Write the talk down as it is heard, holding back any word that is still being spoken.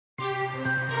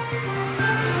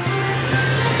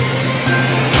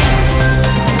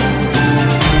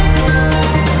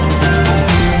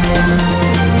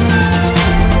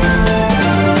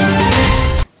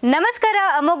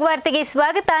ಅಮೋಘ್ ವಾರ್ತೆಗೆ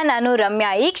ಸ್ವಾಗತ. ನಾನು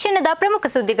ರಮ್ಯಾ. ಈ ಕ್ಷಣದ ಪ್ರಮುಖ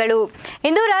ಸುದ್ದಿಗಳು.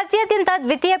 ಇಂದು ರಾಜ್ಯಾದ್ಯಂತ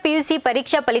ದ್ವಿತೀಯ ಪಿಯುಸಿ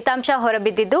ಪರೀಕ್ಷಾ ಫಲಿತಾಂಶ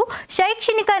ಹೊರಬಿದ್ದಿದ್ದು,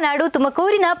 ಶೈಕ್ಷಣಿಕ ನಾಡು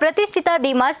ತುಮಕೂರಿನ ಪ್ರತಿಷ್ಠಿತ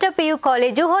ದಿ ಮಾಸ್ಟರ್ ಪಿಯು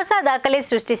ಕಾಲೇಜು ಹೊಸ ದಾಖಲೆ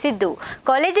ಸೃಷ್ಟಿಸಿದ್ದು,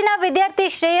 ಕಾಲೇಜಿನ ವಿದ್ಯಾರ್ಥಿ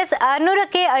ಶ್ರೇಯಸ್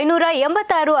 600ಕ್ಕೆ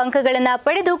 586 ಅಂಕಗಳನ್ನು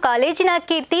ಪಡೆದು ಕಾಲೇಜಿನ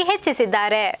ಕೀರ್ತಿ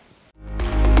ಹೆಚ್ಚಿಸಿದ್ದಾರೆ.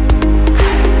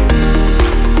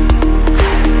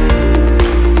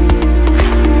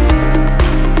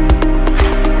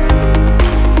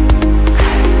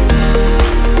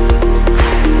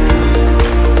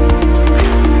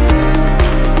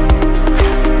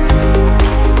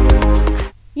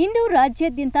 ಇಂದು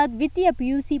ರಾಜ್ಯಾದ್ಯಂತ ದ್ವಿತೀಯ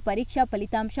ಪಿಯುಸಿ ಪರೀಕ್ಷಾ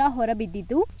ಫಲಿತಾಂಶ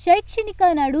ಹೊರಬಿದ್ದಿದ್ದು, ಶೈಕ್ಷಣಿಕ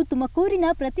ನಾಡು ತುಮಕೂರಿನ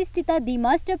ಪ್ರತಿಷ್ಠಿತ ದಿ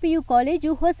ಮಾಸ್ಟರ್ ಪಿಯು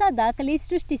ಕಾಲೇಜು ಹೊಸ ದಾಖಲೆ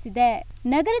ಸೃಷ್ಟಿಸಿದೆ.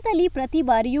 ನಗರದಲ್ಲಿ ಪ್ರತಿ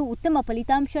ಬಾರಿಯೂ ಉತ್ತಮ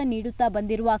ಫಲಿತಾಂಶ ನೀಡುತ್ತಾ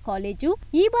ಬಂದಿರುವ ಕಾಲೇಜು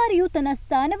ಈ ಬಾರಿಯೂ ತನ್ನ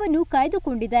ಸ್ಥಾನವನ್ನು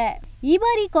ಕಾಯ್ದುಕೊಂಡಿದೆ. ಈ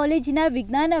ಬಾರಿ ಕಾಲೇಜಿನ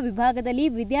ವಿಜ್ಞಾನ ವಿಭಾಗದಲ್ಲಿ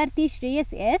ವಿದ್ಯಾರ್ಥಿ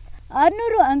ಶ್ರೇಯಸ್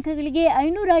 600 ಅಂಕಗಳಿಗೆ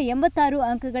 586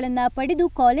 ಅಂಕಗಳನ್ನು ಪಡೆದು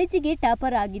ಕಾಲೇಜಿಗೆ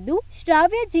ಟಾಪರ್ ಆಗಿದ್ದು,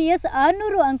 ಶ್ರಾವ್ಯ GS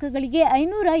 600 ಅಂಕಗಳಿಗೆ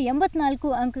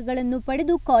 584 ಅಂಕಗಳನ್ನು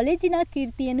ಪಡೆದು ಕಾಲೇಜಿನ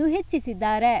ಕೀರ್ತಿಯನ್ನು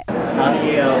ಹೆಚ್ಚಿಸಿದ್ದಾರೆ.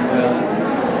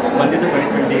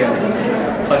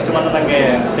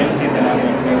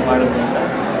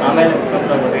 ಆಮೇಲೆ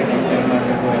ಗೊತ್ತಾಯ್ತು ಏನು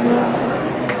ಮಾಡಬೇಕು ಎಲ್ಲ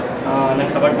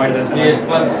ನನಗೆ ಸಪೋರ್ಟ್ ಮಾಡಿದ್ದಾರೆ. ಎಷ್ಟು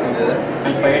ಮಾರ್ಕ್ಸ್ ಬಂದಿದೆ?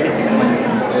 ನಾನು 586 ಮಾರ್ಕ್ಸ್.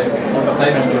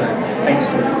 Science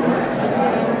student.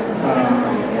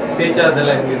 ಟೀಚರ್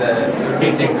ಅದೆಲ್ಲ ಹೆಂಗಿದೆ?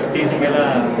 ಟೀಚಿಂಗ್ ಎಲ್ಲ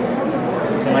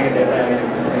ಚೆನ್ನಾಗಿದೆ. ಎಲ್ಲ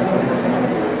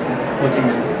ಚೆನ್ನಾಗಿದೆ. ಕೋಚಿಂಗ್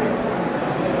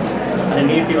ಅದೇ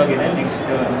neat ಇವಾಗಿದೆ. Next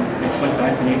month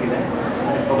 7th neat ಇದೆ.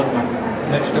 ಅದಕ್ಕೆ ಫೋಕಸ್ ಮಾಡ್ತೀನಿ.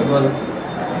 ನೆಕ್ಸ್ಟ್ ಗೋಲ್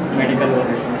ಮೆಡಿಕಲ್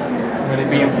ಹೋಗಬೇಕು ಅಂತ.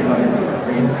 BMC college.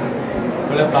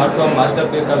 ಒಳ್ಳೆ ಪ್ಲಾಟ್ಫಾರ್ಮ್ ಮಾಸ್ಟರ್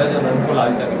ಪಿ ಕಾಲೇಜ್ ಅನುಕೂಲ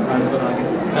ಆಗಿದೆ.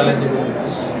 ಕಾಲೇಜಿಗೆ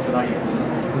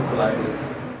ಅನುಕೂಲ ಆಗಿದೆ.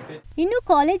 ಇನ್ನು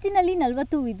ಕಾಲೇಜಿನಲ್ಲಿ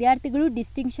 40 ವಿದ್ಯಾರ್ಥಿಗಳು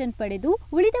ಡಿಸ್ಟಿಂಕ್ಷನ್ ಪಡೆದು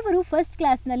ಉಳಿದವರು ಫಸ್ಟ್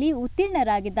ಕ್ಲಾಸ್ನಲ್ಲಿ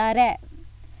ಉತ್ತೀರ್ಣರಾಗಿದ್ದಾರೆ.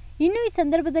 ಇನ್ನು ಈ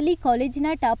ಸಂದರ್ಭದಲ್ಲಿ ಕಾಲೇಜಿನ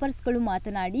ಟಾಪರ್ಸ್ಗಳು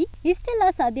ಮಾತನಾಡಿ, ಇಷ್ಟೆಲ್ಲ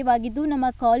ಸಾಧ್ಯವಾಗಿದ್ದು ನಮ್ಮ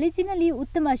ಕಾಲೇಜಿನಲ್ಲಿ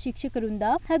ಉತ್ತಮ ಶಿಕ್ಷಕರಿಂದ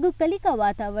ಹಾಗೂ ಕಲಿಕಾ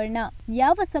ವಾತಾವರಣ.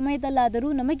 ಯಾವ ಸಮಯದಲ್ಲಾದರೂ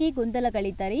ನಮಗೆ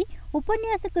ಗೊಂದಲಗಳಿದ್ದರೆ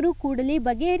ಉಪನ್ಯಾಸಕರು ಕೂಡಲೇ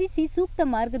ಬಗೆಹರಿಸಿ ಸೂಕ್ತ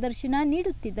ಮಾರ್ಗದರ್ಶನ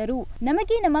ನೀಡುತ್ತಿದ್ದರು.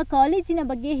 ನಮಗೆ ನಮ್ಮ ಕಾಲೇಜಿನ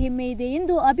ಬಗ್ಗೆ ಹೆಮ್ಮೆ ಇದೆ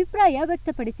ಎಂದು ಅಭಿಪ್ರಾಯ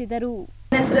ವ್ಯಕ್ತಪಡಿಸಿದರು.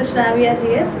 ನನ್ನ ಹೆಸರು ಶ್ರಾವ್ಯ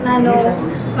GS. ನಾನು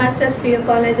ಮಾಸ್ಟರ್ಸ್ PU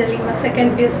ಕಾಲೇಜಲ್ಲಿ ಇವಾಗ 2nd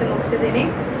PUC ಮುಗಿಸಿದ್ದೀನಿ.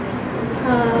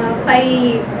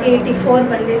 584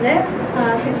 ಬಂದಿದೆ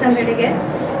 600ಗೆ.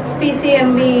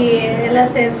 PCMB ಎಲ್ಲ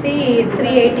ಸೇರಿಸಿ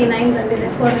 389 ಬಂದಿದೆ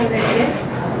 400ಗೆ.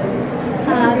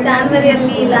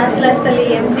 ಜಾನ್ವರಿಯಲ್ಲಿ ಲಾಸ್ಟಲ್ಲಿ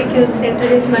MCQs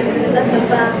ಇಂಟ್ರೊಡ್ಯೂಸ್ ಮಾಡಿದ್ರಿಂದ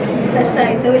ಸ್ವಲ್ಪ ಕಷ್ಟ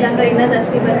ಆಯಿತು, ಇಲ್ಲಾಂದರೆ ಇನ್ನೂ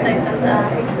ಜಾಸ್ತಿ ಬರ್ತಾಯಿತ್ತು ಅಂತ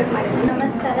ಎಕ್ಸ್ಪೆಕ್ಟ್ ಮಾಡಿದ್ದೀನಿ.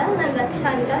 ನಮಸ್ಕಾರ, ನಾನು ಲಕ್ಷ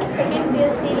ಅಂತ. 2nd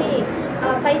PUCಲಿ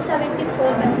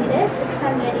 574 ಬಂದಿದೆ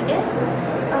 600ಗೆ.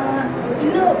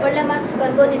 ಇನ್ನೂ ಒಳ್ಳೆ ಮಾರ್ಕ್ಸ್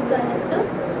ಬರ್ಬೋದಿತ್ತು ಅನ್ನಿಸ್ತು.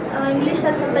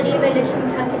 ಇಂಗ್ಲೀಷಲ್ಲಿ ಸ್ವಲ್ಪ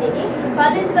ರಿವ್ಯಾಲ್ಯೂಷನ್ಗೆ ಹಾಕಿದ್ದೀನಿ.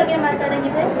 ಕಾಲೇಜ್ ಬಗ್ಗೆ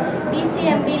ಮಾತಾಡೋಂಗಿದ್ರೆ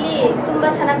PCMBಲಿ ತುಂಬ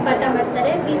ಚೆನ್ನಾಗಿ ಪಾಠ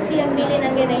ಮಾಡ್ತಾರೆ. PCMBಲಿ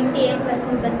ನನಗೆ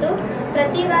 98% ಬಂತು.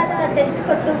 ಪ್ರತಿ ವಾರ ಟೆಸ್ಟ್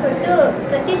ಕೊಟ್ಟು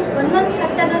ಪ್ರತಿ ಒಂದೊಂದು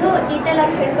ಚಾಪ್ಟರ್ನೂ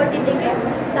ಡೀಟೇಲಾಗಿ ಹೇಳ್ಕೊಟ್ಟಿದ್ದಕ್ಕೆ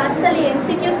ಲಾಸ್ಟಲ್ಲಿ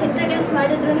MCQs ಇಂಟ್ರೊಡ್ಯೂಸ್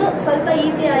ಮಾಡಿದ್ರೂ ಸ್ವಲ್ಪ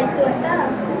ಈಸಿ ಆಯಿತು ಅಂತ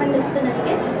ಅನ್ನಿಸ್ತು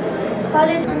ನನಗೆ.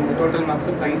 College total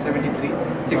marks 573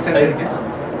 600ಗೆ.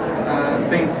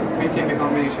 Science PCMB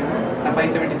combination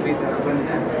 573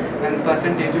 ಬಂದಿದೆ. ನನ್ನ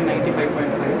ಪರ್ಸೆಂಟೇಜು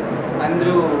 95.5.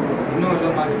 ಅಂದರೂ ಇನ್ನೂ ಒಳ್ಳೆ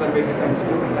ಮಾರ್ಕ್ಸ್ ಬರಬೇಕಿತ್ತು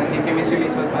ಅನಿಸ್ತು. ನನಗೆ ಕೆಮಿಸ್ಟ್ರಿಲಿ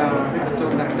ಸ್ವಲ್ಪ ಅಷ್ಟು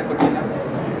ಕರೆಕ್ಟಾಗಿ ಕೊಟ್ಟಿಲ್ಲ.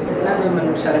 ನಾನು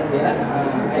ನಿಮ್ಮ ಶರತ್ BR.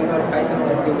 I got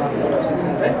 573 marks out of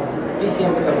 600.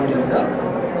 PCMB ತೊಗೊಂಡಿರೋದು.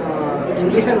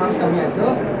 ಇಂಗ್ಲೀಷಲ್ಲಿ ಮಾರ್ಕ್ಸ್ ಕಮ್ಮಿ ಆಯಿತು,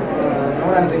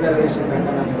 ನೋಡೋಣ ರಿವ್ಯಾಲ್ಯೂಯೇಷನ್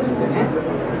ಬೇಕಂತ ಅಂದ್ಕೊಂಡಿದ್ದೀನಿ.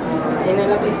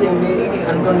 ಇನ್ನೆಲ್ಲ PCMB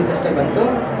ಅಂದ್ಕೊಂಡಿದ್ದಷ್ಟೇ ಬಂತು.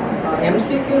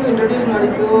 MCQ ಇಂಟ್ರೊಡ್ಯೂಸ್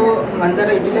ಮಾಡಿದ್ದು ಒಂಥರ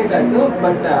ಯುಟಿಲೈಸ್ ಆಯಿತು,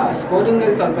 ಬಟ್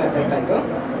ಸ್ಕೋರಿಂಗಲ್ಲಿ ಸ್ವಲ್ಪ ಎಫೆಕ್ಟ್ ಆಯಿತು.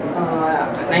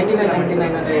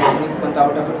 99 ಅಂದರೆ ನಿಂತ್ಕೊಂತ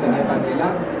ಔಟ್ ಆಫ್ ಇಟ್ ತೆಗೆಯೋಕ್ಕಾಗಲಿಲ್ಲ,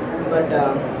 ಬಟ್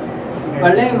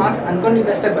ಒಳ್ಳೆಯ ಮಾರ್ಕ್ಸ್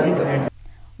ಅಂದ್ಕೊಂಡಿದ್ದಷ್ಟೇ ಬಂತು.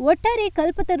 ಒಟ್ಟಾರೆ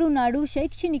ಕಲ್ಪತರು ನಾಡು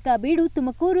ಶೈಕ್ಷಣಿಕ ಬೀಡು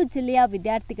ತುಮಕೂರು ಜಿಲ್ಲೆಯ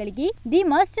ವಿದ್ಯಾರ್ಥಿಗಳಿಗೆ ದಿ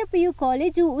ಮಾಸ್ಟರ್ PU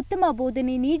ಕಾಲೇಜು ಉತ್ತಮ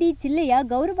ಬೋಧನೆ ನೀಡಿ ಜಿಲ್ಲೆಯ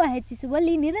ಗೌರವ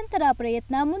ಹೆಚ್ಚಿಸುವಲ್ಲಿ ನಿರಂತರ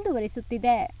ಪ್ರಯತ್ನ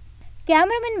ಮುಂದುವರಿಸುತ್ತಿದೆ.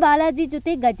 ಕ್ಯಾಮರಾಮನ್ ಬಾಲಾಜಿ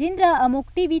ಜೊತೆ ಗಜೇಂದ್ರ,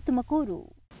 ಅಮೋಘ್ ಟಿವಿ, ತುಮಕೂರು.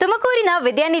 ತುಮಕೂರಿನ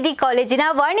ವಿದ್ಯಾನಿಧಿ ಕಾಲೇಜಿನ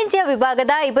ವಾಣಿಜ್ಯ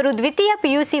ವಿಭಾಗದ 2 ದ್ವಿತೀಯ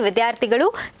PUC ವಿದ್ಯಾರ್ಥಿಗಳು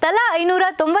ತಲಾ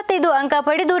 595 ಅಂಕ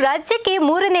ಪಡೆದು ರಾಜ್ಯಕ್ಕೆ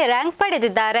 3ನೇ ರ್ಯಾಂಕ್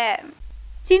ಪಡೆದಿದ್ದಾರೆ.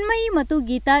 ಚಿನ್ಮಯಿ ಮತ್ತು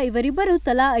ಗೀತಾ ಇವರಿಬ್ಬರು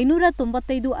ತಲಾ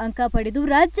 595 ಅಂಕ ಪಡೆದು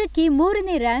ರಾಜ್ಯಕ್ಕೆ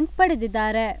 3ನೇ ರ್ಯಾಂಕ್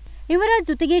ಪಡೆದಿದ್ದಾರೆ. ಇವರ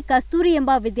ಜೊತೆಗೆ ಕಸ್ತೂರಿ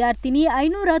ಎಂಬ ವಿದ್ಯಾರ್ಥಿನಿ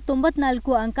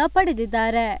 594 ಅಂಕ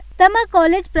ಪಡೆದಿದ್ದಾರೆ. ತಮ್ಮ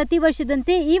ಕಾಲೇಜ್ ಪ್ರತಿ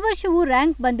ವರ್ಷದಂತೆ ಈ ವರ್ಷವೂ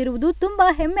ರ್ಯಾಂಕ್ ಬಂದಿರುವುದು ತುಂಬಾ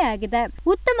ಹೆಮ್ಮೆಯಾಗಿದೆ.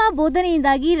 ಉತ್ತಮ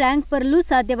ಬೋಧನೆಯಿಂದಾಗಿ ರ್ಯಾಂಕ್ ಬರಲು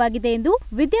ಸಾಧ್ಯವಾಗಿದೆ ಎಂದು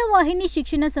ವಿದ್ಯಾವಾಹಿನಿ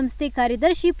ಶಿಕ್ಷಣ ಸಂಸ್ಥೆ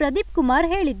ಕಾರ್ಯದರ್ಶಿ ಪ್ರದೀಪ್ ಕುಮಾರ್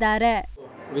ಹೇಳಿದ್ದಾರೆ.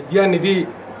 ವಿದ್ಯಾನಿಧಿ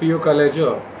PU college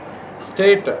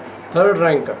state 3rd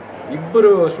rank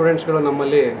ಇಬ್ಬರು ಸ್ಟೂಡೆಂಟ್ಸ್ಗಳು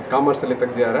ನಮ್ಮಲ್ಲಿ ಕಾಮರ್ಸಲ್ಲಿ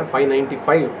ತೆಗೆದಿದ್ದಾರೆ.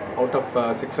 595 ಔಟ್ ಆಫ್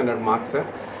 600 ಮಾರ್ಕ್ಸ್.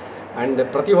 ಆ್ಯಂಡ್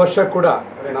ಪ್ರತಿ ವರ್ಷ ಕೂಡ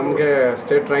ನಮಗೆ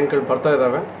ಸ್ಟೇಟ್ ರ್ಯಾಂಕ್ಗಳು ಬರ್ತಾ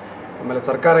ಇದ್ದಾವೆ. ಆಮೇಲೆ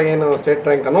ಸರ್ಕಾರ ಏನು ಸ್ಟೇಟ್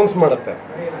ರ್ಯಾಂಕ್ ಅನೌನ್ಸ್ ಮಾಡುತ್ತೆ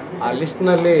ಆ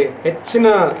ಲಿಸ್ಟ್ನಲ್ಲಿ ಹೆಚ್ಚಿನ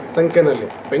ಸಂಖ್ಯೆಯಲ್ಲಿ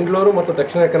ಬೆಂಗಳೂರು ಮತ್ತು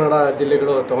ದಕ್ಷಿಣ ಕನ್ನಡ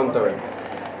ಜಿಲ್ಲೆಗಳು ತೊಗೊತವೆ.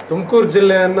 ತುಮಕೂರು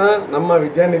ಜಿಲ್ಲೆಯನ್ನು ನಮ್ಮ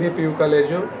ವಿದ್ಯಾನಿಧಿ PU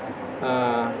ಕಾಲೇಜು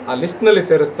ಆ ಲಿಸ್ಟ್ನಲ್ಲಿ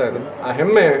ಸೇರಿಸ್ತಾ ಇದೆ. ಆ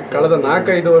ಹೆಮ್ಮೆ ಕಳೆದ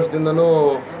 4-5 ವರ್ಷದಿಂದನೂ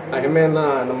ಆ ಹೆಮ್ಮೆಯನ್ನು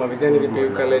ನಮ್ಮ ವಿದ್ಯಾನಿಧಿ PU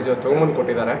ಕಾಲೇಜು ತೊಗೊಂಬಂದು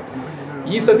ಕೊಟ್ಟಿದ್ದಾರೆ.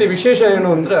 ಈ ಸತಿ ವಿಶೇಷ ಏನು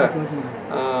ಅಂದರೆ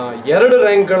 2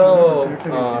 ರ್ಯಾಂಕ್ಗಳು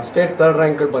ಸ್ಟೇಟ್ 3rd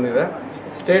ರ್ಯಾಂಕ್ಗಳು ಬಂದಿದೆ.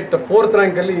 ಸ್ಟೇಟ್ 4th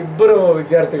ರ್ಯಾಂಕಲ್ಲಿ 2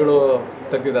 ವಿದ್ಯಾರ್ಥಿಗಳು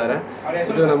ತೆಗೆದಿದ್ದಾರೆ.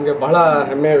 ಇದು ನಮಗೆ ಬಹಳ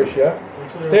ಹೆಮ್ಮೆಯ ವಿಷಯ.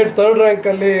 State 3rd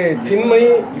ರ್ಯಾಂಕಲ್ಲಿ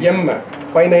Chinmayi M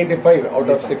 595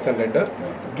 out of 600,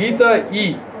 Geetha E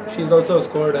she is also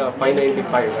scored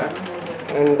 595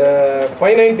 and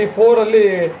 594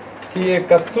 CA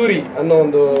ಕಸ್ತೂರಿ ಅನ್ನೋ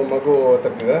ಒಂದು ಮಗು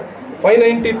ತೆಗೆದಿದೆ.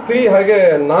 593 ಹಾಗೆ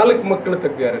 4 ಮಕ್ಕಳು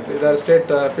ತೆಗೆದಿದ್ದಾರೆ. ಇದರ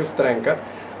state 5th rank.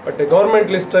 But government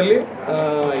ಲಿಸ್ಟಲ್ಲಿ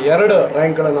 2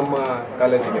 ರ್ಯಾಂಕ್ಗಳು ನಮ್ಮ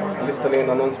ಕಾಲೇಜಿಗೆ ಲಿಸ್ಟಲ್ಲಿ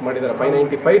ಏನು ಅನೌನ್ಸ್ ಮಾಡಿದ್ದಾರೆ.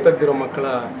 595 ತೆಗೆದಿರೋ ಮಕ್ಕಳ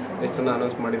ಲಿಸ್ಟನ್ನು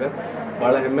ಅನೌನ್ಸ್ ಮಾಡಿದ್ದಾರೆ.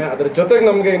 ಭಾಳ ಹೆಮ್ಮೆ. ಅದ್ರ ಜೊತೆಗೆ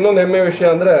ನಮಗೆ ಇನ್ನೊಂದು ಹೆಮ್ಮೆ ವಿಷಯ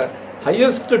ಅಂದರೆ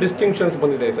ಹೈಯೆಸ್ಟ್ ಡಿಸ್ಟಿಂಕ್ಷನ್ಸ್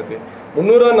ಬಂದಿದೆ ಈ ಸತಿ.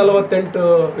 348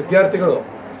 ವಿದ್ಯಾರ್ಥಿಗಳು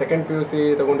ಸೆಕೆಂಡ್ PUC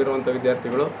ತೊಗೊಂಡಿರುವಂಥ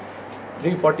ವಿದ್ಯಾರ್ಥಿಗಳು.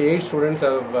 348 students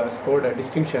have scored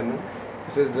distinction.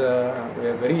 This is we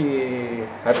are very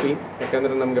happy.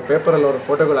 ಯಾಕೆಂದರೆ ನಮಗೆ ಪೇಪರಲ್ಲಿ ಅವ್ರ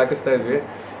ಫೋಟೋಗಳು ಹಾಕಿಸ್ತಾ ಇದ್ವಿ.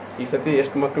 ಈ ಸತಿ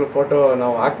ಎಷ್ಟು ಮಕ್ಕಳು ಫೋಟೋ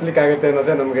ನಾವು ಹಾಕ್ಲಿಕ್ಕಾಗುತ್ತೆ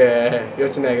ಅನ್ನೋದೇ ನಮಗೆ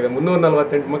ಯೋಚನೆ ಆಗಿದೆ.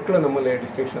 348 ಮಕ್ಕಳು ನಮ್ಮಲ್ಲಿ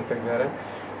ಡಿಸ್ಟಿಂಕ್ಷನ್ಸ್ ತೆಗೆದಿದ್ದಾರೆ.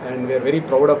 And we are very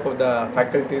proud of the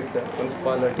faculties,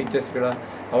 principal, ಟೀಚರ್ಸ್ಗಳ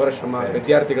ಅವರ ಶ್ರಮ,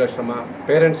 ವಿದ್ಯಾರ್ಥಿಗಳ ಶ್ರಮ,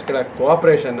 ಪೇರೆಂಟ್ಸ್ಗಳ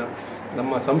ಕೋಆಪ್ರೇಷನ್,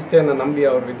 ನಮ್ಮ ಸಂಸ್ಥೆಯನ್ನು ನಂಬಿ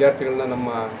ಅವ್ರ ವಿದ್ಯಾರ್ಥಿಗಳನ್ನ ನಮ್ಮ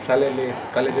ಶಾಲೆಯಲ್ಲಿ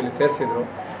ಕಾಲೇಜಲ್ಲಿ ಸೇರಿಸಿದ್ರು.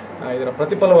 ಇದರ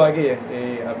ಪ್ರತಿಫಲವಾಗಿ ಈ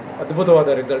ಅದ್ಭುತವಾದ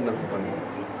ರಿಸಲ್ಟ್ ನಮಗೆ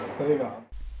ಬಂದಿದೆ.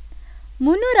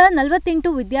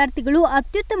 348 ವಿದ್ಯಾರ್ಥಿಗಳು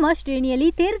ಅತ್ಯುತ್ತಮ ಶ್ರೇಣಿಯಲ್ಲಿ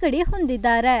ತೇರ್ಗಡೆ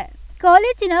ಹೊಂದಿದ್ದಾರೆ.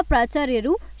 ಕಾಲೇಜಿನ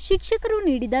ಪ್ರಾಚಾರ್ಯರು, ಶಿಕ್ಷಕರು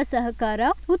ನೀಡಿದ ಸಹಕಾರ,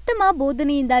 ಉತ್ತಮ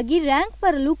ಬೋಧನೆಯಿಂದಾಗಿ ರ್ಯಾಂಕ್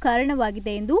ಬರಲು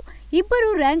ಕಾರಣವಾಗಿದೆ ಎಂದು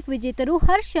 2 ರ್ಯಾಂಕ್ ವಿಜೇತರು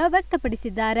ಹರ್ಷ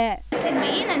ವ್ಯಕ್ತಪಡಿಸಿದ್ದಾರೆ.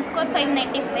 ನನ್ನ ಸ್ಕೋರ್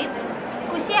 595.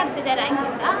 ಖುಷಿ ಆಗ್ತಿದೆ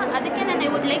ರ್ಯಾಂಕಿಂದ. ಅದಕ್ಕೆ ನಾನು I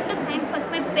would like to thank first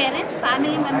my parents,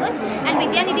 family members and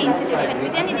ವಿದ್ಯಾನಿಧಿ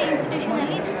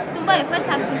ಇನ್ಸ್ಟಿಟ್ಯೂಷನಲ್ಲಿ ತುಂಬ ಎಫರ್ಟ್ಸ್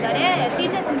ಹಾಕ್ಸಿದ್ದಾರೆ.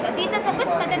 ಟೀಚರ್ಸ್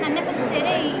ಎಫರ್ಟ್ಸ್ ಮತ್ತು ನನ್ನ ಎಫರ್ಟ್ಸ್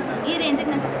ಸೇರಿ ಈ ರೇಂಜಿಗೆ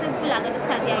ನಾನು ಸಕ್ಸಸ್ಫುಲ್ ಆಗೋದಕ್ಕೆ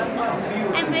ಸಾಧ್ಯ ಆಗಿತ್ತು.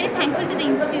 I am very thankful to the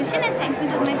institution and thankful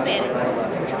to my parents.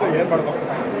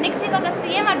 Next ಇವಾಗ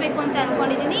CA ಮಾಡಬೇಕು ಅಂತ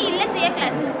ಅಂದ್ಕೊಂಡಿದ್ದೀನಿ. ಇಲ್ಲೇ CA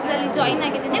ಕ್ಲಾಸಸ್ಸಲ್ಲಿ ಜಾಯಿನ್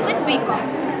ಆಗಿದ್ದೀನಿ ವಿತ್ BCom.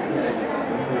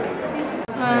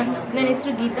 ನನ್ನ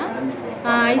ಹೆಸರು ಗೀತಾ.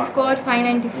 I score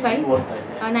 595,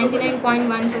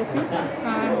 99.1%.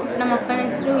 ನಮ್ಮ ಅಪ್ಪನ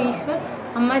ಹೆಸರು ಈಶ್ವರ್,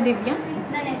 ಅಮ್ಮ ದಿವ್ಯಾ.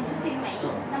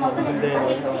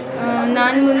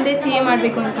 ನಾನು ಮುಂದೆ CA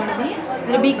ಮಾಡಬೇಕು ಅಂದ್ಕೊಂಡಿದ್ದೀನಿ.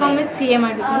 ಅಂದರೆ BCom ವಿತ್ CA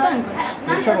ಮಾಡಬೇಕು ಅಂತ ಅಂದ್ಕೊಂಡಿದ್ದೀನಿ.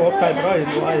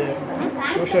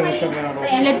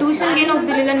 ಇಲ್ಲ, ಟ್ಯೂಷನ್ಗೇನು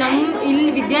ಹೋಗ್ತಿರಲಿಲ್ಲ. ಇಲ್ಲಿ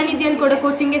ವಿದ್ಯಾನಿಧಿಯಲ್ಲಿ ಕೊಡೋ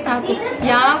ಕೋಚಿಂಗೇ ಸಾಕು.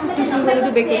 ಯಾವ ಟ್ಯೂಷನ್ಗೆ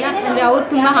ಹೋಗೋದು ಬೇಕಿಲ್ಲ. ಅಂದರೆ ಅವ್ರು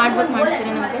ತುಂಬ ಹಾರ್ಡ್ ವರ್ಕ್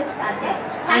ಮಾಡಿಸ್ತಾರೆ ನಮಗೆ.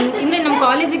 ಅಂದರೆ ನಮ್ಮ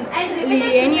ಕಾಲೇಜಿಗೆ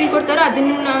ಏನು ಹೇಳ್ಕೊಡ್ತಾರೋ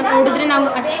ಅದನ್ನು ನೋಡಿದ್ರೆ ನಾವು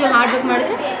ಅಷ್ಟು ಹಾರ್ಡ್ ವರ್ಕ್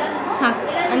ಮಾಡಿದ್ರೆ ಸಾಕು.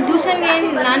 ಟ್ಯೂಷನ್ಗೆ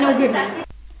ನಾನು ಹೋಗಿರಲಿಲ್ಲ.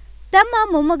 ತಮ್ಮ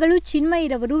ಮೊಮ್ಮಗಳು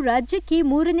ಚಿನ್ಮಯಿರವರು ರಾಜ್ಯಕ್ಕೆ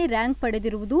 3ನೇ ರ್ಯಾಂಕ್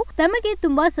ಪಡೆದಿರುವುದು ತಮಗೆ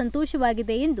ತುಂಬಾ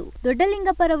ಸಂತೋಷವಾಗಿದೆ ಎಂದು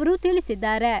ದೊಡ್ಡಲಿಂಗಪ್ಪರವರು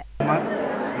ತಿಳಿಸಿದ್ದಾರೆ.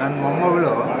 ನನ್ನ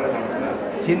ಮೊಮ್ಮಗಳು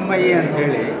ಚಿನ್ಮಯಿ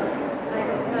ಅಂಥೇಳಿ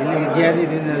ಇಲ್ಲಿ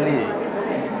ವಿದ್ಯಾನಿಧಿನಲ್ಲಿ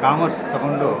ಕಾಮರ್ಸ್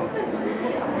ತಗೊಂಡು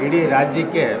ಇಡೀ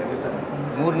ರಾಜ್ಯಕ್ಕೆ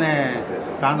 3ನೇ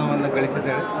ಸ್ಥಾನವನ್ನು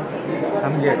ಗಳಿಸಿದ್ದಾರೆ.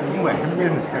 ನಮಗೆ ತುಂಬ ಹೆಮ್ಮೆ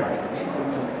ಅನ್ನಿಸ್ತದೆ.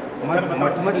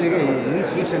 ಮೊಟ್ಟ ಮೊದಲಿಗೆ ಈ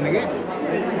ಇನ್ಸ್ಟಿಟ್ಯೂಷನ್ಗೆ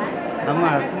ನಮ್ಮ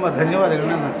ತುಂಬ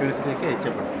ಧನ್ಯವಾದಗಳನ್ನ ನಾನು ತಿಳಿಸ್ಲಿಕ್ಕೆ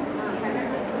ಇಚ್ಛೆಪಡ್ತೀನಿ.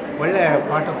 ಒಳ್ಳೆಯ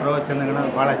ಪಾಠ ಪ್ರವಚನಗಳನ್ನ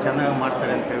ಭಾಳ ಚೆನ್ನಾಗಿ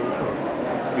ಮಾಡ್ತಾರೆ ಅಂತ ಹೇಳ್ಬಿಟ್ಟು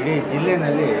ಇಡೀ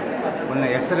ಜಿಲ್ಲೆಯಲ್ಲಿ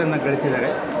ಒಳ್ಳೆಯ ಹೆಸರನ್ನು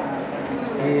ಗಳಿಸಿದ್ದಾರೆ.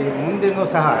 ಈ ಮುಂದಿನೂ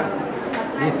ಸಹ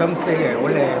ಈ ಸಂಸ್ಥೆಗೆ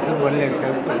ಒಳ್ಳೆಯ ಹೆಸರು ಬರಲಿ ಅಂತ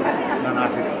ಹೇಳ್ಬಿಟ್ಟು ನಾನು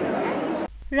ಆಶಿಸ್ತೇನೆ.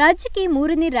 ರಾಜ್ಯಕ್ಕೆ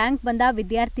 3ನೇ ರ್ಯಾಂಕ್ ಬಂದ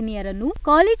ವಿದ್ಯಾರ್ಥಿನಿಯರನ್ನು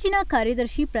ಕಾಲೇಜಿನ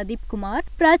ಕಾರ್ಯದರ್ಶಿ ಪ್ರದೀಪ್ ಕುಮಾರ್,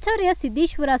 ಪ್ರಾಚಾರ್ಯ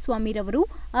ಸಿದ್ದೇಶ್ವರ ಸ್ವಾಮಿರವರು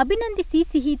ಅಭಿನಂದಿಸಿ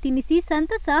ಸಿಹಿ ತಿನ್ನಿಸಿ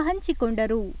ಸಂತಸ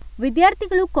ಹಂಚಿಕೊಂಡರು.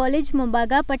 ವಿದ್ಯಾರ್ಥಿಗಳು ಕಾಲೇಜ್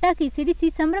ಮುಂಭಾಗ ಪಟಾಕಿ ಸಿಡಿಸಿ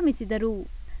ಸಂಭ್ರಮಿಸಿದರು.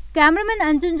 ಕ್ಯಾಮರಾಮನ್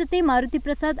ಅಂಜುನ್ ಜೊತೆ ಮಾರುತಿ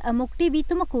ಪ್ರಸಾದ್, ಅಮೋಘ್ ಟಿವಿ,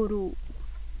 ತುಮಕೂರು.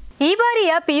 ಈ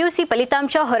ಬಾರಿಯ PUC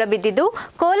ಫಲಿತಾಂಶ ಹೊರಬಿದ್ದಿದ್ದು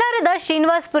ಕೋಲಾರದ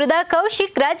ಶ್ರೀನಿವಾಸಪುರದ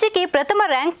ಕೌಶಿಕ್ ರಾಜ್ಯಕ್ಕೆ ಪ್ರಥಮ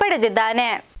ರ್ಯಾಂಕ್ ಪಡೆದಿದ್ದಾನೆ.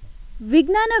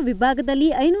 ವಿಜ್ಞಾನ ವಿಭಾಗದಲ್ಲಿ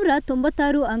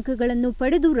 596 ಅಂಕಗಳನ್ನು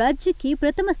ಪಡೆದು ರಾಜ್ಯಕ್ಕೆ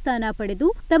ಪ್ರಥಮ ಸ್ಥಾನ ಪಡೆದು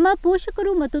ತಮ್ಮ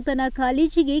ಪೋಷಕರು ಮತ್ತು ತನ್ನ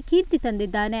ಕಾಲೇಜಿಗೆ ಕೀರ್ತಿ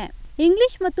ತಂದಿದ್ದಾನೆ.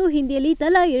 ಇಂಗ್ಲಿಷ್ ಮತ್ತು ಹಿಂದಿಯಲ್ಲಿ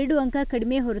ತಲಾ 2 ಅಂಕ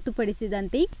ಕಡಿಮೆ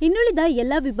ಹೊರತುಪಡಿಸಿದಂತೆ ಇನ್ನುಳಿದ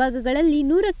ಎಲ್ಲ ವಿಭಾಗಗಳಲ್ಲಿ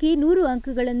 100ಕ್ಕೆ 100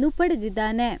 ಅಂಕಗಳನ್ನು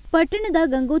ಪಡೆದಿದ್ದಾನೆ. ಪಟ್ಟಣದ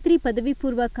ಗಂಗೋತ್ರಿ ಪದವಿ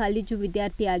ಪೂರ್ವ ಕಾಲೇಜು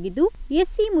ವಿದ್ಯಾರ್ಥಿಯಾಗಿದ್ದು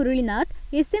SC ಮುರಳಿನಾಥ್,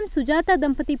 SM ಸುಜಾತಾ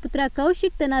ದಂಪತಿ ಪುತ್ರ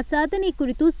ಕೌಶಿಕ್ ತನ್ನ ಸಾಧನೆ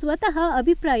ಕುರಿತು ಸ್ವತಃ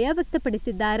ಅಭಿಪ್ರಾಯ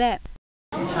ವ್ಯಕ್ತಪಡಿಸಿದ್ದಾರೆ.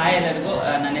 ಹಾಯ್ ಎಲ್ಲರಿಗೂ,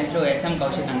 ನನ್ನ ಹೆಸರು SM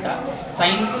ಕೌಶಿಕ್ ಅಂತ.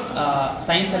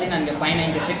 ಸೈನ್ಸಲ್ಲಿ ನನಗೆ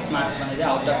 596 ಮಾರ್ಕ್ಸ್ ಬಂದಿದೆ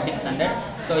ಔಟ್ ಆಫ್ 600.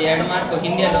 ಸೊ 2 ಮಾರ್ಕು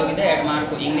ಹಿಂದಿಯಲ್ಲಿ ಹೋಗಿದೆ, 2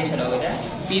 ಮಾರ್ಕು ಇಂಗ್ಲೀಷಲ್ಲಿ ಹೋಗಿದೆ.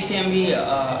 PCMB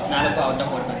 4 ಔಟ್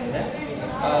ಆಫ್ 4 ಬಂದಿದೆ.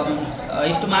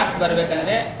 ಇಷ್ಟು ಮಾರ್ಕ್ಸ್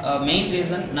ಬರಬೇಕಂದ್ರೆ ಮೇಯ್ನ್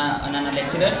ರೀಸನ್ ನನ್ನ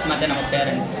ಲೆಕ್ಚರರ್ಸ್ ಮತ್ತು ನಮ್ಮ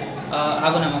ಪೇರೆಂಟ್ಸ್.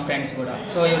 ಹಾಗೂ ನಮ್ಮ ಫ್ರೆಂಡ್ಸ್ ಕೂಡ.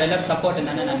 ಸೊ ಇವರೆಲ್ಲರ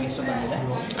ಸಪೋರ್ಟಿಂದನೇ ನನಗೆ ಇಷ್ಟು ಬಂದಿದೆ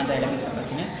ಅಂತ ಹೇಳಕ್ಕೆ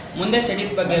ಇಷ್ಟಪಡ್ತೀನಿ. ಮುಂದೆ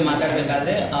ಸ್ಟಡೀಸ್ ಬಗ್ಗೆ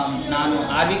ಮಾತಾಡಬೇಕಾದ್ರೆ ನಾನು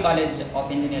RV ಕಾಲೇಜ್ ಆಫ್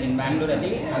ಇಂಜಿನಿಯರಿಂಗ್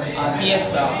ಬ್ಯಾಂಗ್ಳೂರಲ್ಲಿ CS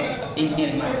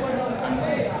ಇಂಜಿನಿಯರಿಂಗ್ ಮಾಡಬೇಕು ಅಂತ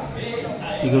ಅನ್ಕೊಳ್ತೀನಿ.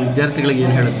 ಈಗ ವಿದ್ಯಾರ್ಥಿಗಳಿಗೆ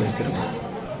ಏನು ಹೇಳಕ್ಕೆ ಬಯಸ್ತೀರ?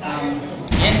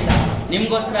 ಏನಿಲ್ಲ,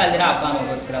 ನಿಮಗೋಸ್ಕರ ಅಲ್ಲಿರ ಅಪ್ಪ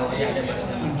ಅಮ್ಮಗೋಸ್ಕರ ಓದಿ ಅದೇ ಬರುತ್ತೆ.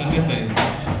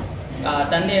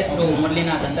 ತಂದೆ ಹೆಸರು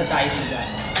ಮುರಳೀನಾಥ್ ಅಂತ, ತಾಯಿ ಸುಜಾ.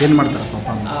 ಏನು ಮಾಡ್ತಾರೆ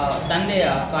ಪಾಪ? ತಂದೆ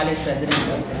ಕಾಲೇಜ್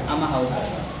ಪ್ರೆಸಿಡೆಂಟ್, ಅಮ್ಮ ಹೌಸ್.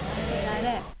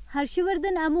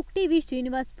 ಹರ್ಷವರ್ಧನ್, ಅಮೋಘ್ ಟಿವಿ,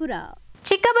 ಶ್ರೀನಿವಾಸ್ಪುರ.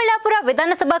 ಚಿಕ್ಕಬಳ್ಳಾಪುರ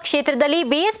ವಿಧಾನಸಭಾ ಕ್ಷೇತ್ರದಲ್ಲಿ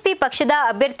ಬಿಎಸ್ಪಿ ಪಕ್ಷದ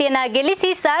ಅಭ್ಯರ್ಥಿಯನ್ನ ಗೆಲ್ಲಿಸಿ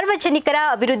ಸಾರ್ವಜನಿಕರ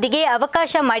ಅಭಿವೃದ್ಧಿಗೆ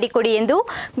ಅವಕಾಶ ಮಾಡಿಕೊಡಿ ಎಂದು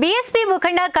ಬಿಎಸ್ಪಿ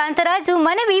ಮುಖಂಡ ಕಾಂತರಾಜು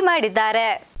ಮನವಿ ಮಾಡಿದ್ದಾರೆ.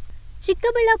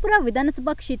 ಚಿಕ್ಕಬಳ್ಳಾಪುರ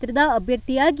ವಿಧಾನಸಭಾ ಕ್ಷೇತ್ರದ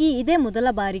ಅಭ್ಯರ್ಥಿಯಾಗಿ ಇದೇ ಮೊದಲ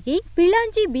ಬಾರಿಗೆ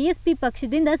ಪಿಳ್ಳಾಂಜಿ ಬಿಎಸ್ಪಿ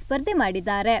ಪಕ್ಷದಿಂದ ಸ್ಪರ್ಧೆ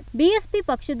ಮಾಡಿದ್ದಾರೆ. ಬಿಎಸ್ಪಿ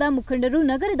ಪಕ್ಷದ ಮುಖಂಡರು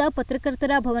ನಗರದ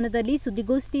ಪತ್ರಕರ್ತರ ಭವನದಲ್ಲಿ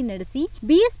ಸುದ್ದಿಗೋಷ್ಠಿ ನಡೆಸಿ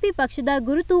ಬಿಎಸ್ಪಿ ಪಕ್ಷದ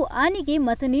ಗುರುತು ಆನೆಗೆ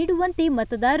ಮತ ನೀಡುವಂತೆ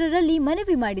ಮತದಾರರಲ್ಲಿ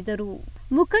ಮನವಿ ಮಾಡಿದರು.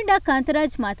 ಮುಖಂಡ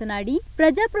ಕಾಂತರಾಜ್ ಮಾತನಾಡಿ,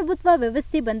 ಪ್ರಜಾಪ್ರಭುತ್ವ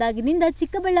ವ್ಯವಸ್ಥೆ ಬಂದಾಗಿನಿಂದ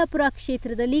ಚಿಕ್ಕಬಳ್ಳಾಪುರ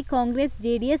ಕ್ಷೇತ್ರದಲ್ಲಿ ಕಾಂಗ್ರೆಸ್,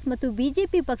 ಜೆಡಿಎಸ್ ಮತ್ತು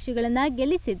ಬಿಜೆಪಿ ಪಕ್ಷಗಳನ್ನ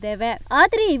ಗೆಲ್ಲಿಸಿದ್ದೇವೆ.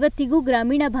 ಆದರೆ ಇವತ್ತಿಗೂ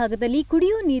ಗ್ರಾಮೀಣ ಭಾಗದಲ್ಲಿ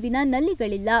ಕುಡಿಯುವ ನೀರಿನ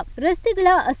ನಲ್ಲಿಗಳಿಲ್ಲ, ರಸ್ತೆಗಳ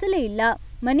ಅಸಲೇ ಇಲ್ಲ,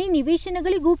 ಮನೆ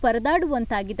ನಿವೇಶನಗಳಿಗೂ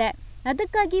ಪರದಾಡುವಂತಾಗಿದೆ.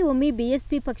 ಅದಕ್ಕಾಗಿ ಒಮ್ಮೆ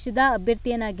ಬಿಎಸ್ಪಿ ಪಕ್ಷದ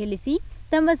ಅಭ್ಯರ್ಥಿಯನ್ನ ಗೆಲ್ಲಿಸಿ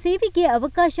ತಮ್ಮ ಸೇವೆಗೆ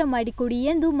ಅವಕಾಶ ಮಾಡಿಕೊಡಿ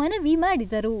ಎಂದು ಮನವಿ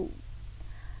ಮಾಡಿದರು.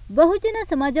 ಬಹುಜನ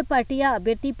ಸಮಾಜ ಪಾರ್ಟಿಯ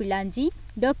ಅಭ್ಯರ್ಥಿ ಪಿಳ್ಳಾಂಜಿ,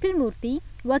 ಡಾಕ್ಟರ್ ಮೂರ್ತಿ,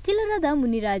 ವಕೀಲರಾದ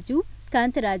ಮುನಿರಾಜು,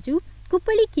 ಕಾಂತರಾಜು,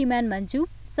 ಕುಪ್ಪಳಿ ಕಿಮ್ಯಾನ್ ಮಂಜು,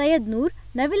 ಸೈಯದ್ ನೂರ್,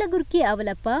 ನವಿಲಗುರ್ಕಿ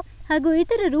ಅವಲಪ್ಪ ಹಾಗೂ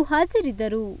ಇತರರು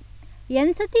ಹಾಜರಿದ್ದರು.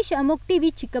 N Satish, Amogh TV,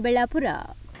 Chikkaballapur.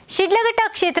 ಶಿಡ್ಲಘಟ್ಟ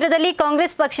ಕ್ಷೇತ್ರದಲ್ಲಿ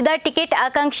ಕಾಂಗ್ರೆಸ್ ಪಕ್ಷದ ಟಿಕೆಟ್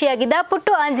ಆಕಾಂಕ್ಷಿಯಾಗಿದ್ದ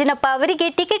ಪುಟ್ಟು ಆಂಜಿನಪ್ಪ ಅವರಿಗೆ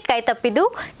ಟಿಕೆಟ್ ಕೈತಪ್ಪಿದ್ದು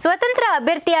ಸ್ವತಂತ್ರ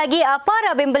ಅಭ್ಯರ್ಥಿಯಾಗಿ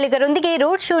ಅಪಾರ ಬೆಂಬಲಿಗರೊಂದಿಗೆ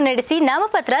ರೋಡ್ ಶೋ ನಡೆಸಿ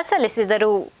ನಾಮಪತ್ರ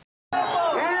ಸಲ್ಲಿಸಿದರು.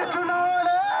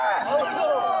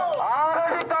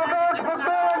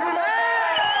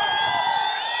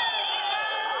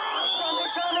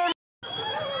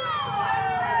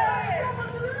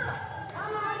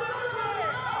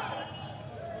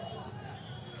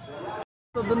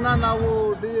 ಅದನ್ನು ನಾವು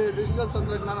ಡಿಜಿಟಲ್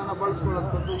ತಂತ್ರಜ್ಞಾನನ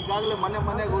ಬಳಸ್ಕೊಳ್ಳೋಂಥದ್ದು. ಈಗಾಗಲೇ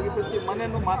ಮನೆಗೆ ಹೋಗಿ ಪ್ರತಿ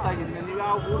ಮನೆಯೂ ಮಾತಾಗಿದ್ದೀನಿ, ನೀವು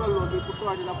ಯಾವ ಊರಲ್ಲಿ ಹೋಗಿ ಪುಟ್ಟು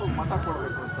ಆಂಜಿನಪ್ಪ ಮತ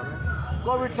ಕೊಡಬೇಕು ಅಂತಾರೆ.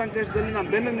 ಕೋವಿಡ್ ಸಂಕಷ್ಟದಲ್ಲಿ ನಾನು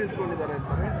ಬೆನ್ನಿಗೆ ನಿಂತ್ಕೊಂಡಿದ್ದಾರೆ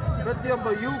ಅಂತಾರೆ. ಪ್ರತಿಯೊಬ್ಬ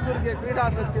ಯುವಕರಿಗೆ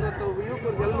ಕ್ರೀಡಾಸಕ್ತಿ ಇರುತ್ತೆ,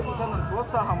 ಯುವಕರಿಗೆ ಎಲ್ಲರಿಗೂ ಸಹ ನಾನು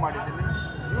ಪ್ರೋತ್ಸಾಹ ಮಾಡಿದ್ದೀನಿ.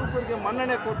 ಯುವಕರಿಗೆ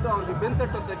ಮನ್ನಣೆ ಕೊಟ್ಟು ಅವ್ರಿಗೆ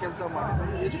ಬೆಂತಟ್ಟಂಥ ಕೆಲಸ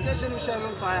ಮಾಡಿದ್ದೀನಿ. ಎಜುಕೇಷನ್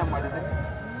ವಿಷಯದಲ್ಲಿ ಸಹಾಯ ಮಾಡಿದ್ದೀನಿ.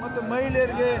 ಮತ್ತು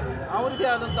ಮಹಿಳೆಯರಿಗೆ ಅವ್ರಿಗೆ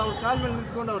ಆದಂಥ ಅವ್ರ ಕಾಲ ಮೇಲೆ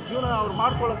ನಿಂತ್ಕೊಂಡು ಅವ್ರ ಜೀವನ ಅವ್ರು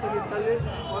ಮಾಡ್ಕೊಳ್ಳೋಂಥ ನಿಟ್ಟಿನಲ್ಲಿ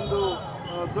ಒಂದು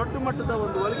ದೊಡ್ಡ ಮಟ್ಟದ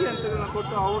ಒಂದು ಹೊಲಿಗೆ ಯಂತ್ರಗಳನ್ನ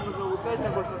ಕೊಟ್ಟು ಅವ್ರನ್ನ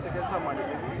ಉತ್ತೇಜನಗೊಳಿಸೋಂಥ ಕೆಲಸ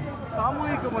ಮಾಡಿದ್ದೀವಿ.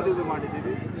 ಸಾಮೂಹಿಕ ಮದುವೆ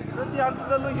ಮಾಡಿದ್ದೀವಿ. ಪ್ರತಿ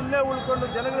ಹಂತದಲ್ಲೂ ಇಲ್ಲೇ ಉಳ್ಕೊಂಡು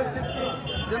ಜನಗಳಿಗೆ ಸಿಕ್ಕಿ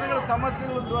ಜನಗಳ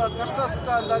ಸಮಸ್ಯೆಗಳು ಕಷ್ಟ ಸುಖ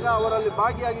ಅಂದಾಗ ಅವರಲ್ಲಿ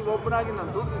ಭಾಗಿಯಾಗಿ ಒಬ್ಬನಾಗಿ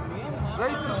ನಾನು ದುಡಿದಿದ್ದೀನಿ.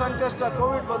 ರೈತರ ಸಂಕಷ್ಟ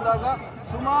ಕೋವಿಡ್ ಬಂದಾಗ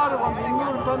ಸುಮಾರು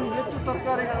 200 ಟನ್ ಹೆಚ್ಚು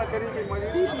ತರಕಾರಿಗಳನ್ನ ಖರೀದಿ ಮಾಡಿ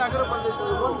ಇಡೀ ನಗರ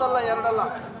ಪ್ರದೇಶದಲ್ಲಿ ಒಂದಲ್ಲ ಎರಡಲ್ಲ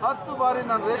 10 ಬಾರಿ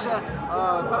ನಾನು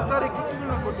ತರಕಾರಿ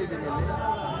ಕಿಟ್ಗಳನ್ನ ಕೊಟ್ಟಿದ್ದೀನಿ. ಇಲ್ಲಿ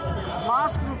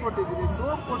ಮಾಸ್ಕ್ಗಳು ಕೊಟ್ಟಿದ್ದೀನಿ,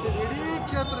 ಸೋಪ್ ಕೊಟ್ಟಿದ್ದೀನಿ. ಇಡೀ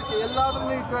ಕ್ಷೇತ್ರಕ್ಕೆ ಎಲ್ಲಾದ್ರೂ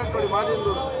ನೀವು ಕೇಳ್ಕೊಳ್ಳಿ,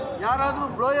 ಮಾದೇಂದೂರು ಯಾರಾದರೂ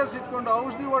ಬ್ಲೋಯರ್ಸ್ ಇಟ್ಕೊಂಡು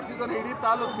ಔಷಧಿ ಓಡಿಸಿದ್ದಾರೆ ಇಡೀ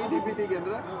ತಾಲೂಕು ಬೀದಿಗೆ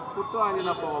ಅಂದರೆ ಪುಟ್ಟು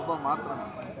ಆಂಜಿನಪ್ಪ ಒಬ್ಬ ಮಾತ್ರ.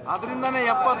 ಅದರಿಂದನೇ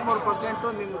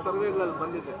 73% ನಿಮ್ಮ ಸರ್ವೆಗಳಲ್ಲಿ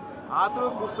ಬಂದಿದೆ. ಆದರೂ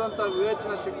ಕುರ್ಸಂಥ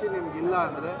ವಿವೇಚನಾ ಶಕ್ತಿ ನಿಮಗಿಲ್ಲ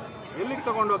ಅಂದರೆ ಎಲ್ಲಿಗೆ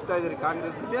ತೊಗೊಂಡು ಹೋಗ್ತಾ ಇದ್ದೀರಿ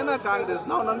ಕಾಂಗ್ರೆಸ್? ಇದೇನಾ ಕಾಂಗ್ರೆಸ್?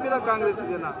 ನಾವು ನಂಬಿರೋ ಕಾಂಗ್ರೆಸ್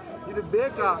ಇದೇನಾ? ಇದು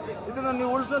ಬೇಕಾ? ಇದನ್ನು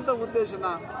ನೀವು ಉಳಿಸೋಂಥ ಉದ್ದೇಶನ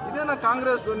ಇದೇನಾ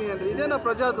ಕಾಂಗ್ರೆಸ್ ಧ್ವನಿ ಅಂದರೆ? ಇದೇನಾ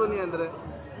ಪ್ರಜಾಧ್ವನಿ ಅಂದರೆ?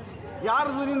 ಯಾರ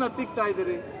ಧ್ವನಿನ ತಿಕ್ತಾ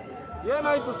ಇದ್ದೀರಿ?